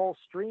get a whole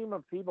stream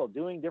of people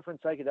doing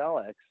different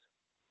psychedelics,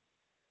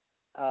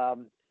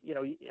 and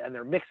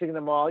they're mixing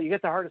them all. You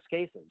get the hardest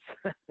cases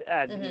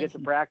and you get to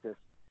practice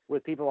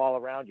with people all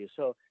around you.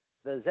 So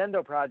the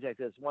Zendo project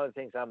is one of the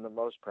things I'm the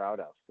most proud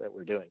of that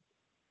we're doing.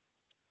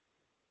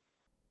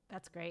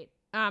 That's great.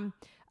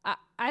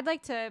 I'd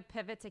like to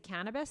pivot to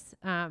cannabis,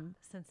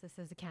 since this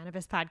is a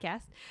cannabis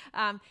podcast,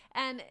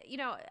 and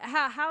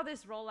how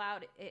this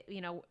rollout,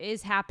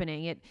 is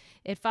happening.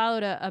 It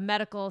followed a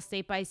medical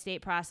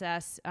state-by-state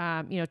process,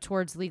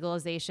 towards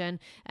legalization,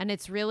 and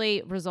it's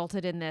really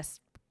resulted in this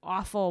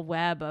awful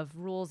web of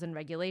rules and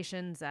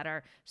regulations that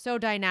are so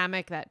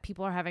dynamic that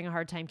people are having a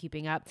hard time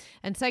keeping up.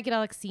 And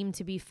psychedelics seem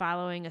to be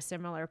following a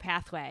similar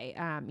pathway,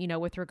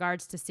 with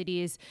regards to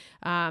cities,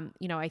 I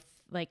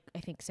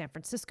think San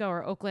Francisco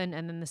or Oakland,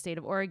 and then the state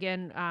of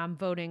Oregon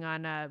voting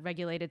on a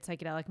regulated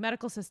psychedelic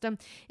medical system.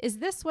 Is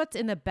this what's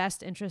in the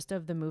best interest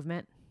of the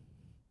movement?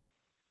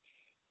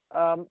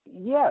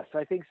 Yes,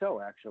 I think so,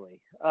 actually.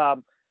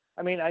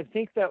 I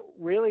think that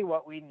really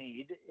what we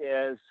need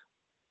is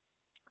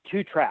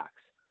two tracks.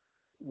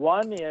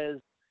 One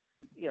is,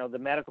 the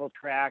medical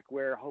track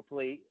where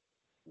hopefully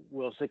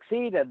we'll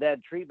succeed and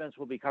then treatments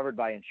will be covered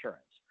by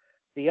insurance.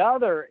 The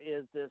other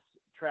is this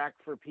track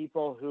for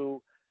people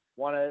who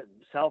want to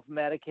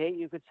self-medicate,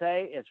 you could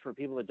say. It's for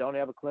people that don't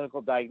have a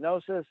clinical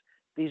diagnosis.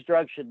 These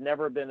drugs should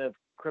never have been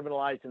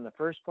criminalized in the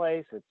first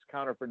place. It's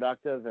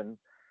counterproductive and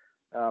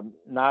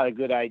not a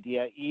good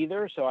idea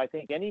either. So I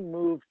think any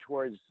move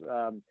towards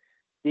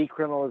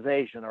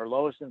decriminalization or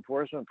lowest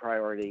enforcement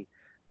priority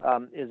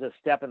is a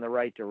step in the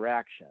right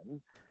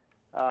direction.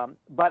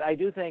 But I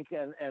do think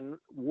and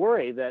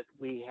worry that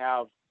we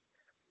have,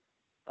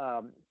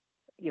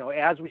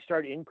 as we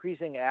start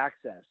increasing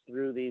access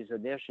through these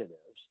initiatives,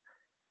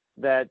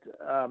 that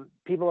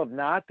people have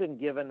not been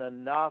given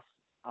enough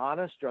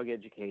honest drug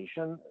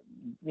education.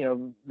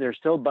 There's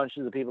still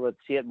bunches of people that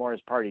see it more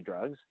as party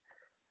drugs,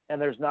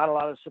 and there's not a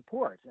lot of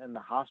support. And the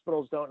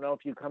hospitals don't know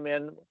if you come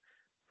in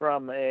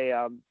from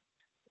a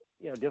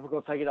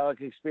difficult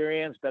psychedelic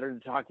experience, better to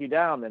talk you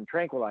down than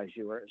tranquilize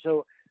you.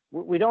 So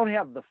we don't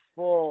have the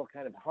full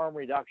kind of harm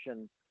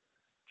reduction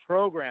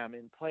program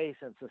in place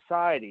in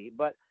society,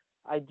 but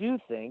I do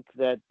think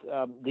that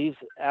these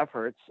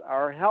efforts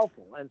are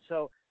helpful. And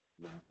so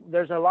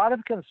there's a lot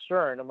of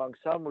concern among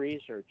some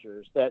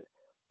researchers that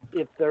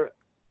if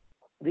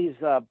these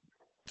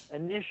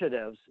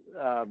initiatives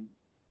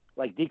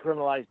like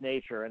Decriminalize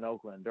Nature in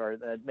Oakland or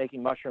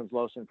making mushrooms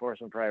lowest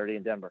enforcement priority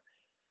in Denver,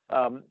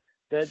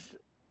 that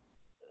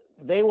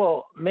they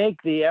will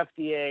make the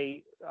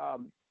FDA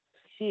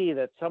see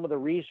that some of the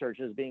research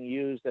is being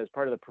used as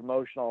part of the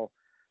promotional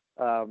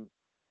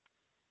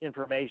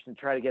information to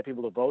try to get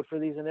people to vote for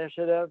these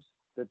initiatives.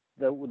 That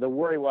the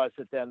worry was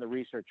that then the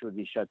research would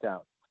be shut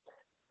down.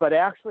 But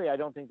actually, I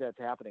don't think that's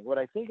happening. What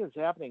I think is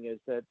happening is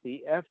that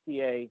the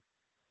FDA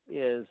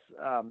is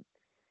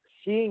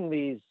seeing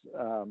these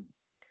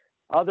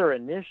other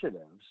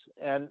initiatives,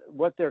 and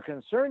what they're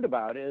concerned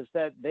about is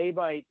that they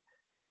might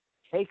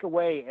take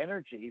away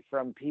energy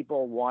from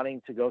people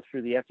wanting to go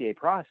through the FDA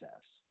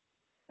process.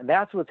 And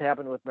that's what's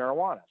happened with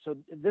marijuana. So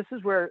this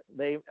is where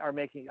they are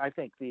making, I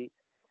think, the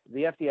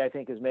FDA, I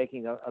think, is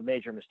making a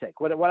major mistake.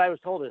 What I was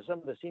told is some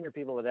of the senior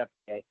people at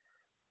FDA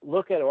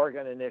look at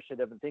Oregon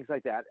Initiative and things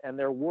like that, and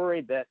they're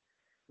worried that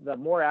the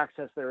more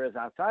access there is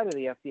outside of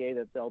the FDA,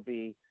 that they'll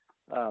be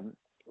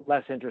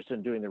less interested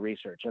in doing the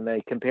research, and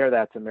they compare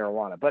that to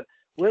marijuana. But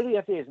where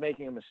the FDA is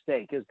making a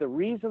mistake is the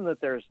reason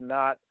that there's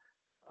not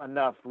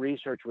enough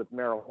research with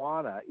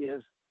marijuana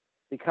is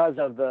because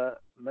of the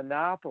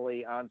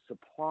monopoly on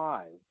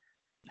supply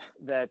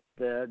that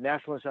the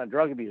National Institute on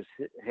Drug Abuse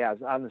has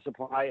on the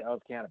supply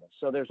of cannabis.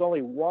 So there's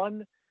only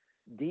one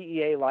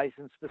DEA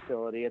licensed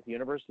facility at the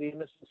University of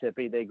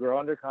Mississippi. They grow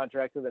under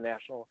contract to the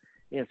National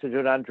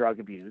Institute on Drug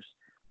Abuse.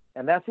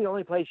 And that's the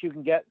only place you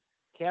can get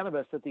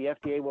cannabis that the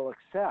FDA will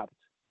accept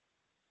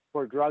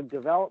for drug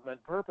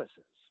development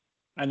purposes.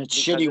 And it's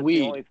shitty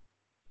weed.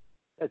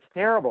 It's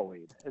terrible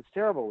weed. It's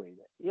terrible weed.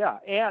 Yeah.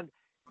 And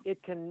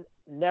it can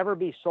never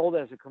be sold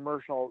as a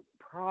commercial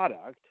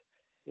product.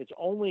 It's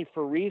only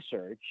for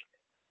research,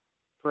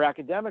 for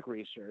academic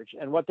research.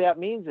 And what that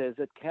means is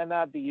it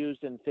cannot be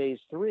used in phase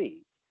 3.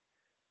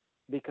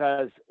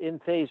 Because in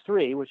phase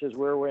 3, which is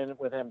where we're in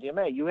with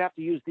MDMA, you have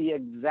to use the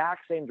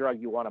exact same drug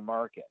you want to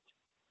market.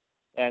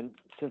 And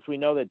since we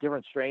know that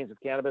different strains of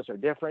cannabis are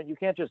different, you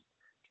can't just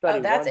study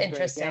one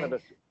strain of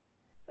cannabis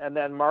and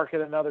then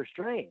market another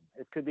strain.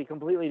 It could be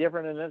completely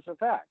different in its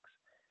effects.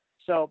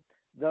 So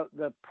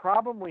the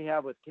problem we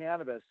have with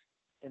cannabis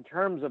in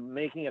terms of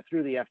making it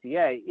through the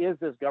FDA is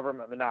this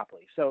government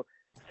monopoly. So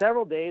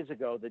several days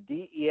ago, the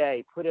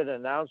DEA put an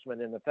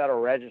announcement in the Federal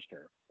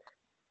Register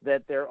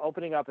that they're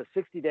opening up a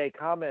 60-day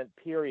comment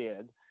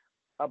period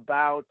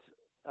about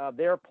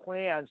their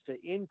plans to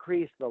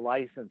increase the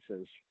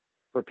licenses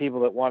for people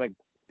that want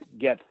to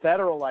get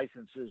federal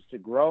licenses to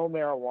grow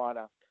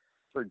marijuana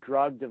for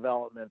drug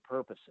development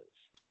purposes.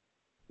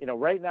 You know,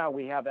 right now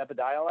we have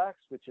Epidiolex,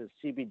 which is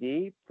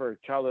CBD for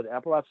childhood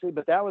epilepsy,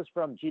 but that was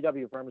from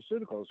GW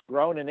Pharmaceuticals,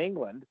 grown in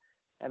England,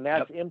 and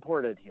that's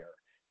imported here.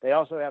 They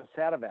also have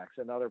Sativex,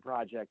 another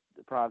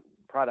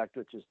product,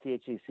 which is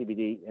THC,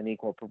 CBD in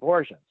equal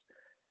proportions.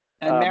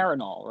 And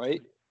Marinol,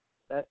 right?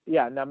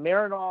 Yeah. Now,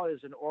 Marinol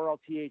is an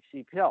oral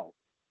THC pill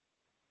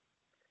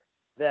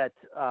that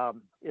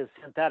is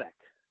synthetic,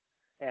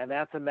 and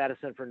that's a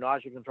medicine for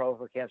nausea control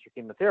for cancer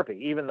chemotherapy.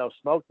 Even though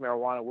smoked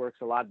marijuana works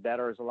a lot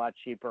better, is a lot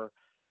cheaper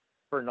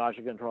for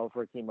nausea control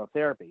for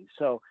chemotherapy.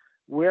 So,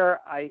 where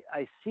I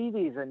see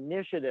these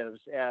initiatives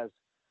as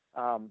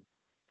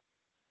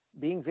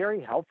being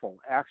very helpful,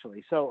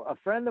 actually. So, a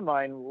friend of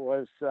mine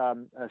was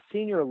a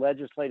senior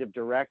legislative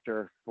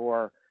director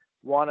for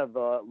one of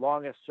the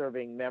longest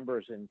serving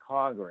members in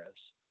Congress,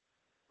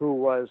 who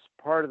was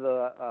part of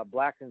the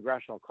Black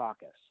Congressional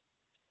Caucus.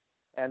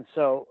 And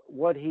so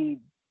what he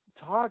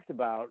talked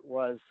about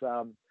was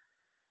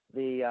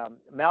the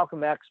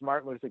Malcolm X,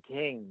 Martin Luther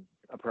King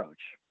approach.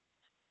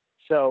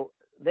 So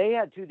they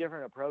had two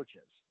different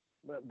approaches.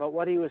 But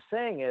what he was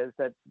saying is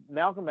that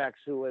Malcolm X,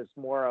 who was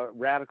more a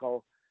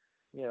radical,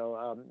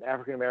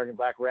 African-American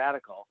Black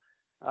radical,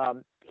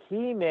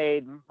 he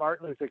made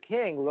Martin Luther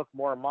King look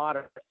more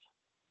moderate.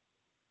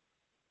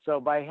 So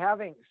by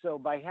having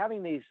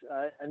these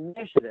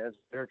initiatives,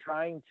 they're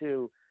trying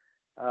to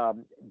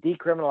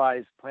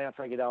decriminalize plant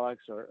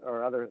psychedelics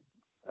or other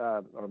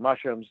or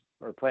mushrooms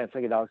or plant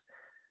psychedelics.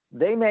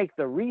 They make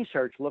the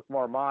research look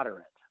more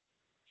moderate.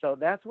 So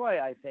that's why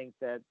I think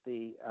that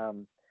the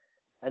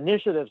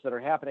initiatives that are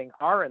happening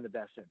are in the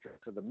best interest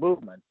of the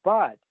movement.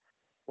 But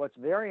what's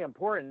very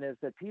important is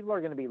that people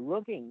are going to be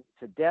looking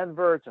to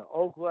Denver, to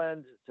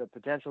Oakland, to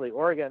potentially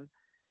Oregon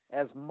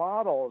as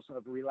models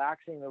of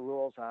relaxing the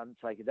rules on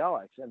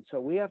psychedelics. And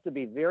so we have to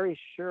be very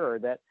sure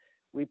that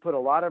we put a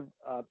lot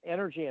of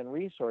energy and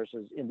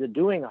resources into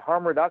doing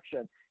harm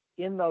reduction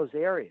in those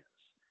areas,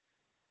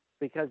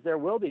 because there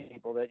will be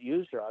people that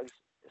use drugs,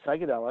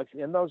 psychedelics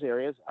in those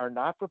areas, are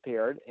not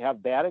prepared,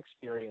 have bad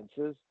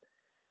experiences,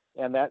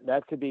 and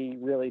that could be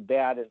really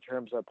bad in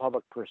terms of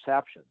public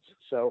perceptions.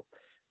 So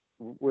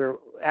we're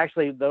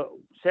actually,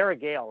 Sarah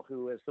Gale,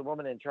 who is the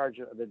woman in charge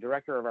of the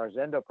director of our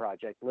Zendo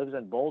project, lives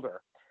in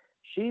Boulder.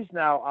 She's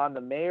now on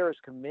the mayor's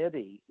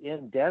committee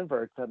in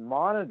Denver to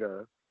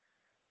monitor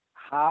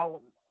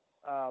how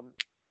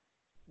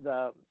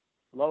the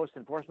lowest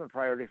enforcement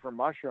priority for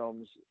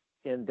mushrooms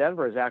in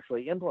Denver is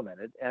actually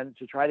implemented, and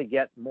to try to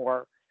get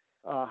more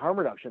harm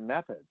reduction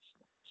methods.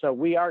 So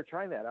we are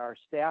trying that. Our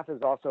staff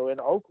is also in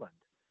Oakland,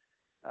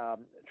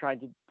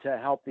 trying to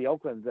help the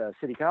Oakland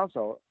City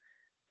Council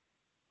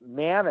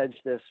manage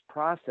this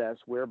process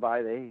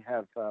whereby they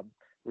have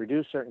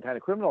reduced certain kind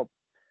of criminal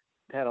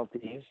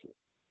penalties,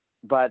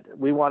 but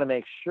we want to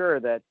make sure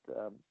that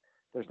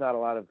there's not a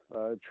lot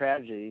of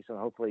tragedies and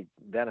hopefully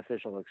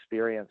beneficial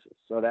experiences.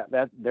 So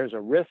that there's a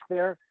risk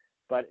there,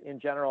 but in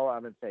general,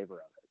 I'm in favor of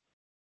it.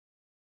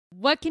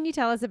 What can you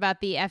tell us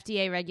about the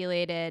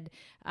FDA-regulated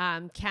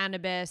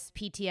cannabis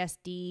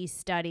PTSD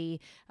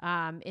study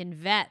in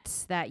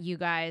vets that you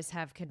guys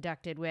have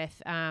conducted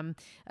with? It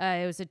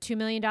was a $2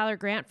 million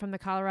grant from the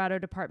Colorado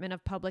Department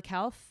of Public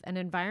Health and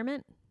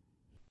Environment.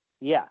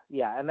 Yeah,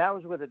 and that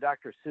was with a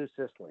Dr. Sue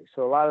Sisley.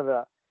 So a lot of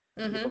the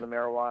people in the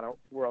marijuana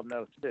world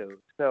know Sue.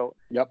 So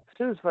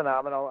Sue's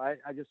phenomenal.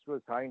 I just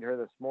was talking to her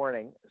this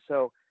morning.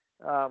 So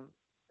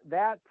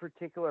that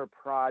particular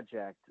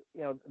project,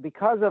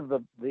 because of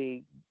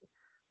the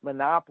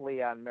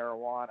monopoly on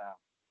marijuana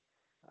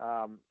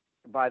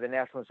by the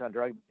National Institute on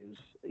Drug Abuse,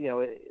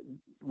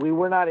 we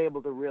were not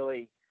able to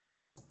really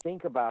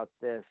think about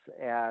this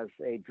as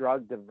a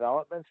drug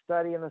development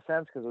study in a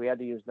sense, because we had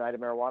to use NIDA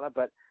marijuana.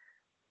 But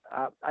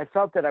I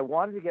felt that I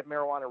wanted to get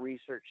marijuana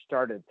research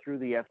started through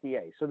the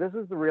FDA. So this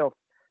is the real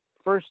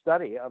first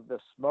study of the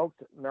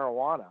smoked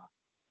marijuana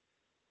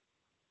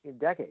in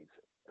decades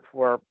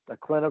for a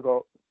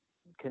clinical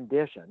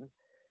condition,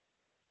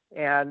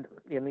 and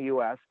in the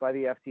U.S. by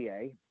the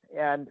FDA.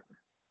 And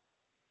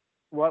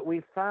what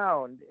we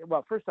found,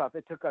 well, first off,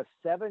 it took us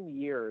 7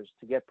 years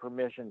to get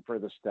permission for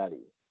the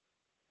study.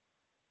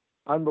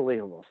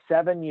 Unbelievable,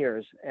 7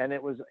 years. And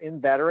it was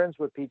in veterans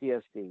with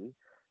PTSD.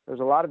 There's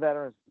a lot of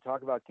veterans who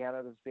talk about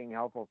cannabis being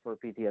helpful for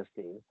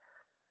PTSD.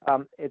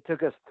 It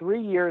took us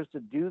 3 years to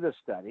do the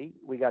study.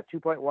 We got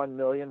 $2.1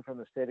 million from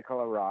the state of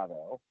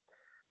Colorado.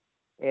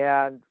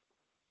 And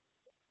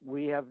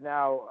we have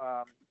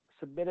now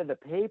submitted a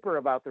paper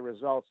about the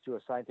results to a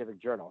scientific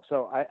journal.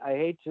 So I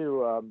hate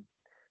to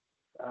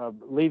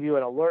leave you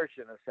in a lurch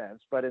in a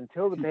sense, but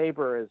until the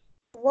paper is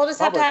we'll just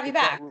have to have you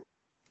back.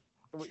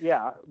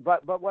 Yeah,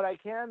 but what I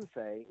can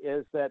say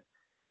is that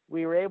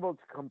we were able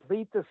to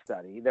complete the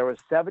study. There was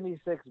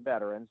 76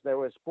 veterans. There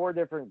was 4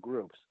 different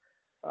groups.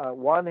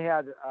 One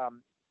had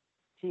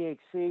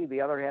THC,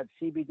 the other had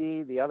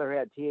CBD, the other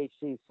had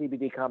THC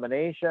CBD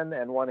combination,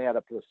 and one had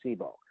a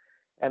placebo.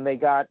 And they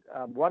got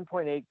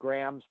 1.8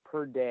 grams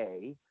per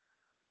day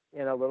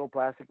in a little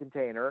plastic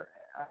container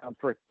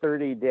for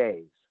 30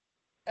 days.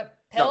 A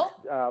pill?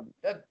 No,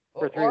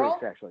 for 3 oral?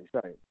 weeks, actually.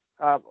 Sorry.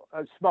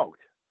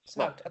 Smoked.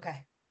 Smoked.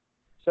 Okay.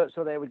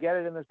 So they would get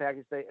it in this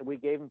package. We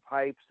gave them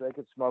pipes so they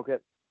could smoke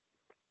it.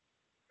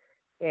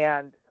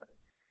 And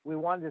we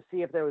wanted to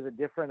see if there was a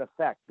different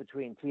effect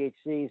between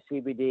THC,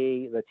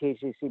 CBD, the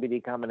THC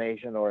CBD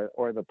combination,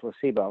 or the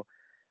placebo.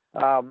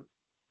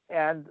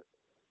 And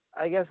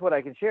I guess what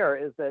I can share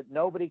is that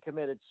nobody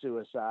committed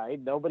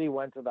suicide. Nobody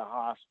went to the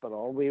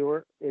hospital.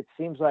 It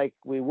seems like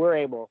we were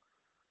able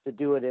to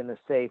do it in a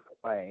safe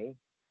way.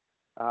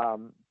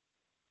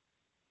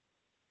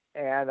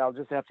 And I'll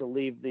just have to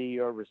leave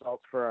your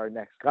results for our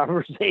next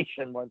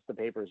conversation once the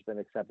paper's been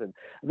accepted.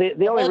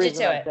 The only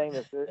reason I'm saying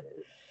this is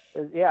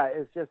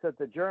it's just that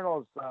the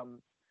journals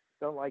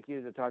don't like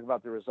you to talk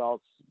about the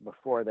results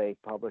before they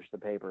publish the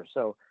paper.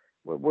 So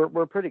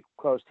we're pretty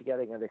close to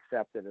getting it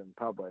accepted and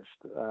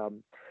published.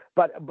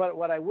 But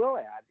what I will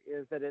add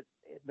is that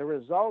the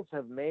results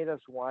have made us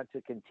want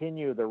to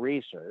continue the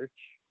research,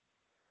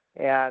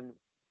 and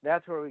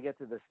that's where we get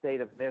to the state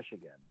of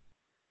Michigan.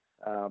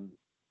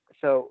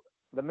 So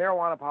the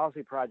Marijuana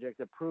Policy Project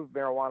approved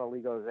marijuana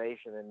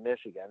legalization in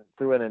Michigan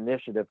through an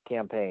initiative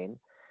campaign.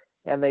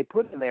 And they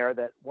put in there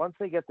that once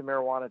they get the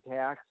marijuana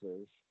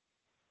taxes,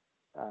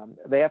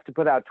 they have to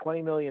put out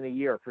 $20 million a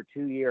year for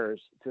 2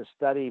 years to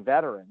study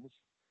veterans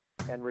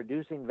and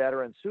reducing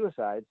veteran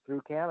suicides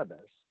through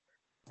cannabis.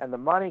 And the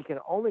money can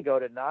only go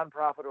to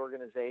nonprofit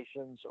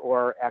organizations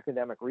or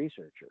academic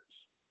researchers.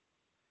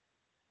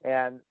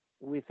 And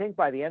we think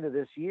by the end of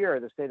this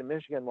year, the state of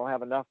Michigan will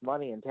have enough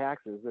money in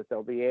taxes that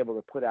they'll be able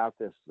to put out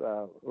this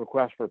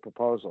request for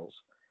proposals.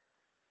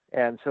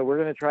 And so we're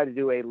going to try to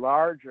do a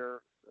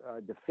larger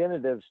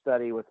definitive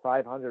study with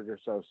 500 or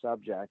so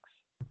subjects.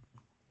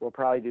 We'll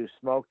probably do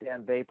smoked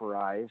and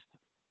vaporized.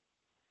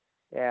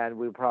 And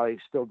we'll probably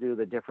still do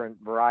the different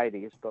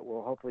varieties, but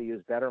we'll hopefully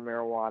use better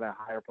marijuana,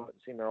 higher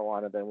potency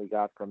marijuana than we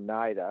got from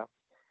NIDA.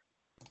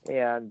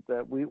 And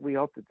we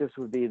hope that this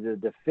would be the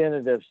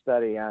definitive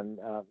study on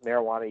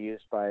marijuana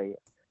use by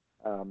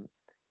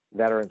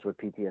veterans with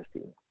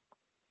PTSD.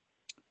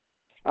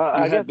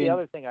 I guess the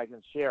other thing I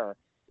can share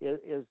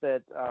is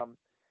that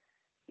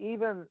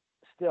even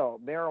still,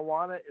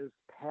 marijuana is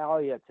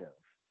palliative,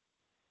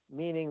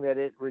 meaning that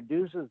it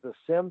reduces the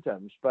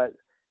symptoms. But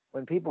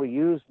when people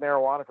use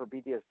marijuana for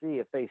PTSD,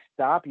 if they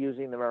stop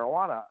using the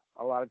marijuana,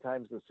 a lot of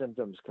times the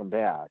symptoms come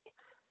back.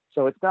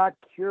 So it's not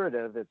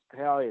curative, it's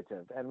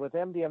palliative. And with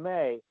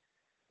MDMA,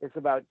 it's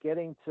about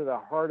getting to the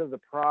heart of the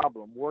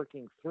problem,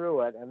 working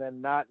through it, and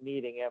then not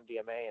needing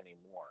MDMA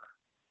anymore.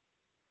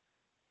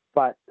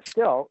 But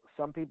still,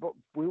 some people,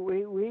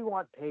 we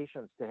want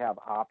patients to have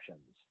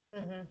options.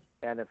 Mm-hmm.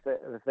 And if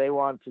they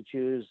want to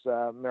choose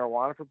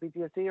marijuana for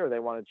PTSD, or they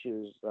want to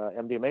choose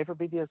MDMA for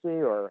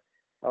PTSD, or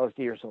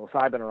LSD or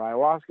psilocybin or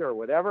ayahuasca or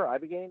whatever,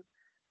 ibogaine,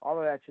 all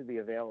of that should be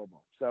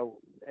available. So,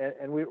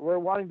 and we're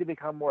wanting to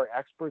become more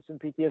experts in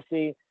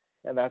PTSD,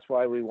 and that's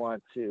why we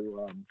want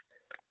to,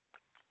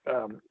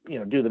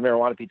 do the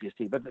marijuana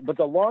PTSD. But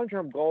the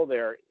long-term goal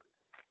there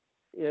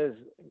is,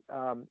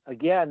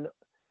 again,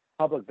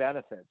 public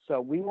benefit.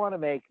 So we want to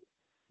make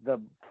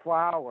the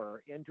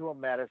flower into a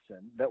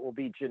medicine that will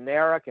be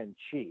generic and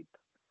cheap,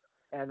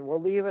 and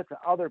we'll leave it to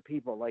other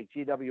people like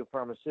GW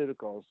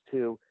Pharmaceuticals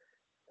to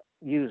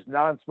use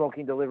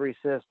non-smoking delivery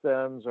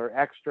systems or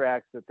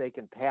extracts that they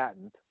can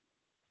patent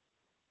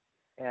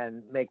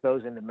and make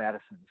those into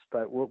medicines.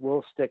 But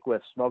we'll stick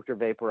with smoked or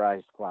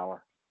vaporized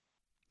flower.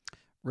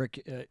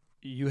 Rick,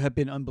 you have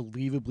been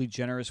unbelievably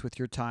generous with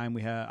your time.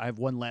 I have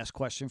one last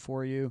question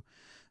for you.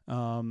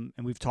 And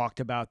we've talked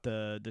about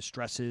the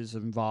stresses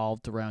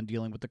involved around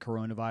dealing with the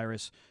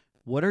coronavirus.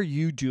 What are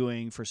you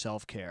doing for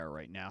self-care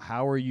right now?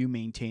 How are you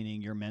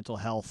maintaining your mental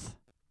health?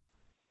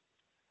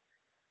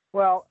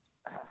 Well,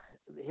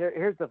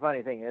 here's the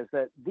funny thing is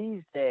that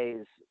these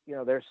days,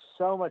 there's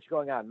so much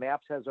going on.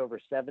 MAPS has over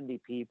 70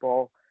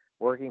 people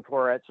working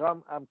for it.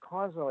 So I'm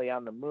constantly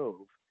on the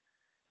move,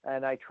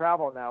 and I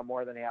travel now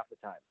more than half the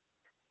time.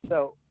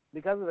 So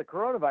because of the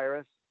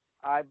coronavirus,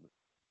 I'm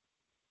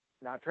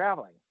not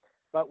traveling.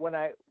 But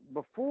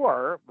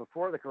before the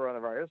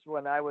coronavirus,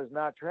 when I was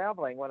not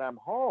traveling, when I'm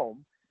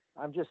home,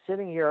 I'm just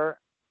sitting here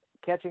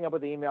catching up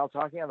with email,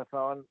 talking on the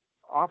phone.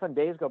 Often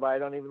days go by, I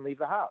don't even leave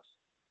the house.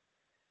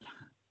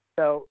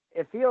 So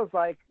it feels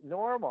like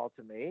normal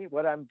to me.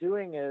 What I'm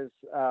doing is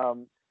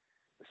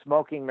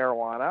smoking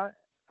marijuana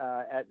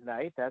at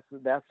night. That's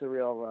a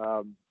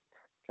real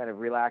kind of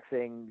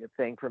relaxing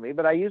thing for me.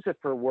 But I use it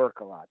for work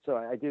a lot. So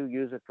I do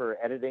use it for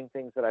editing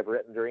things that I've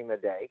written during the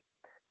day.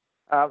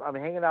 I'm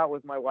hanging out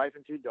with my wife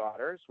and 2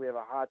 daughters. We have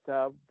a hot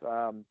tub.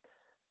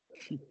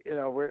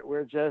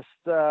 We're just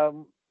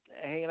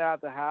hanging out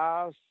at the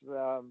house.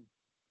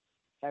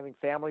 having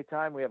family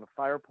time. We have a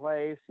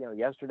fireplace.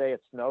 Yesterday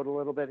it snowed a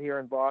little bit here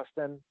in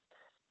Boston.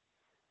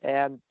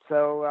 And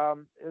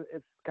so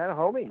it's kind of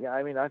homey.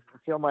 I mean, I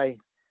feel my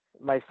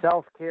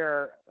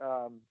self-care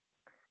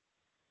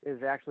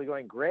is actually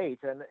going great.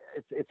 And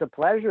it's a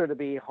pleasure to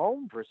be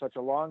home for such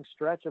a long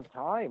stretch of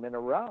time in a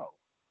row.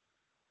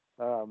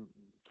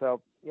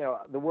 So,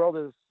 the world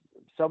is,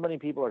 so many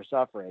people are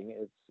suffering.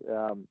 It's,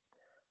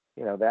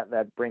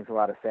 that brings a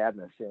lot of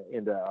sadness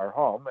into our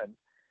home.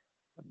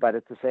 But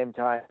at the same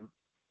time,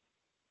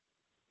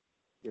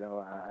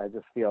 I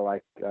just feel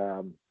like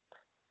I'm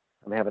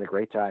having a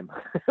great time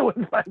with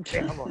my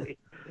family.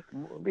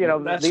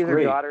 That's these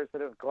great. are daughters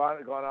that have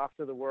gone off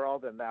to the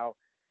world, and now,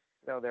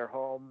 they're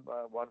home.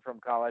 One from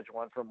college,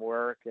 one from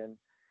work, and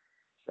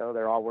so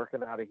they're all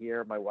working out of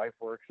here. My wife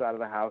works out of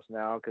the house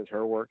now because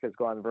her work has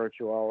gone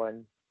virtual,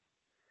 and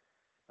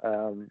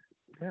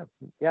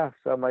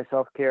So my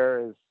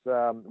self-care is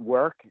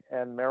work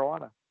and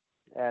marijuana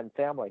and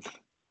family.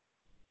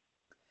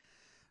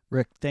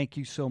 Rick, thank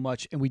you so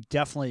much. And we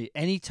definitely,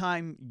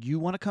 anytime you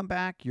want to come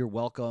back, you're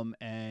welcome.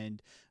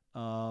 And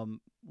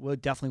we'll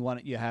definitely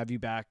want to have you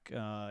back in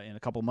a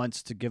couple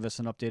months to give us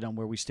an update on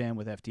where we stand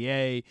with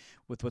FDA,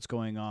 with what's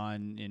going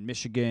on in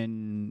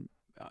Michigan,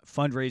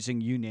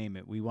 fundraising, you name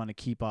it. We want to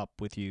keep up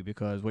with you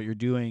because what you're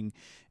doing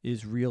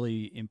is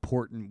really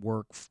important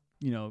work,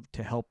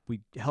 to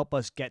help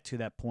us get to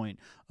that point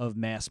of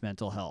mass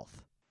mental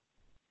health.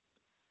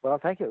 Well,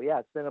 thank you. Yeah,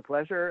 it's been a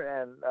pleasure.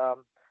 And,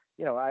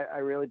 I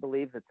really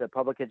believe that the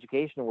public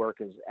education work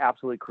is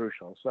absolutely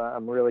crucial. So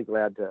I'm really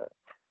glad to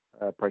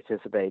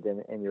participate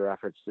in your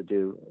efforts to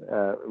do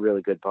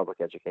really good public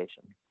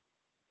education.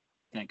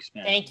 Thanks,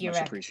 man. Thank you, Much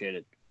Rick.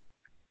 appreciated.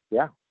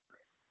 Yeah,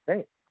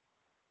 great.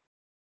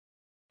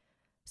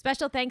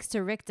 Special thanks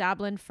to Rick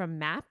Doblin from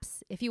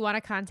MAPS. If you want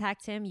to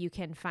contact him, you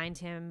can find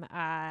him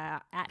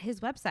at his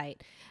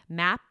website,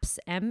 maps.org.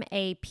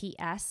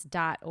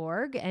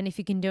 And if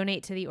you can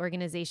donate to the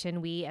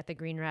organization, we at the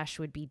Green Rush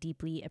would be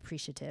deeply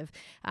appreciative.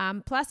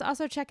 Plus,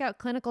 also check out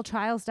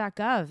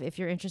clinicaltrials.gov if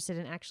you're interested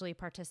in actually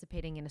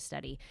participating in a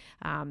study.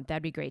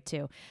 That'd be great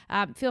too.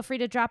 Feel free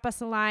to drop us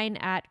a line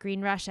at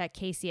Green Rush at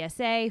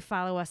KCSA.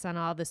 Follow us on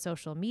all the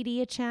social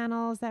media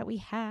channels that we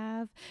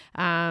have.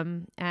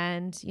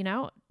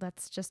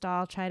 Let's just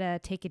all try to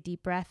take a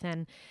deep breath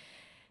and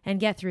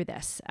get through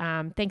this.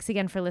 Thanks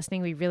again for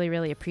listening. We really,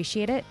 really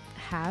appreciate it.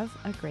 Have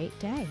a great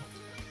day.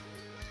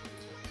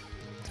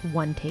 It's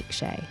one take,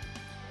 Shay.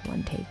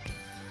 One take.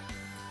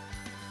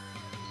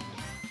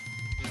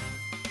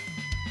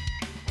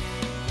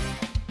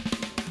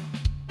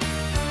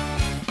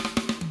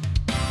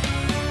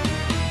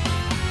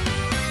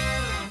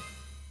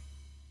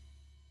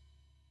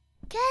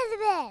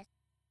 Cannabis!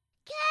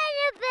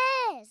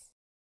 Cannabis!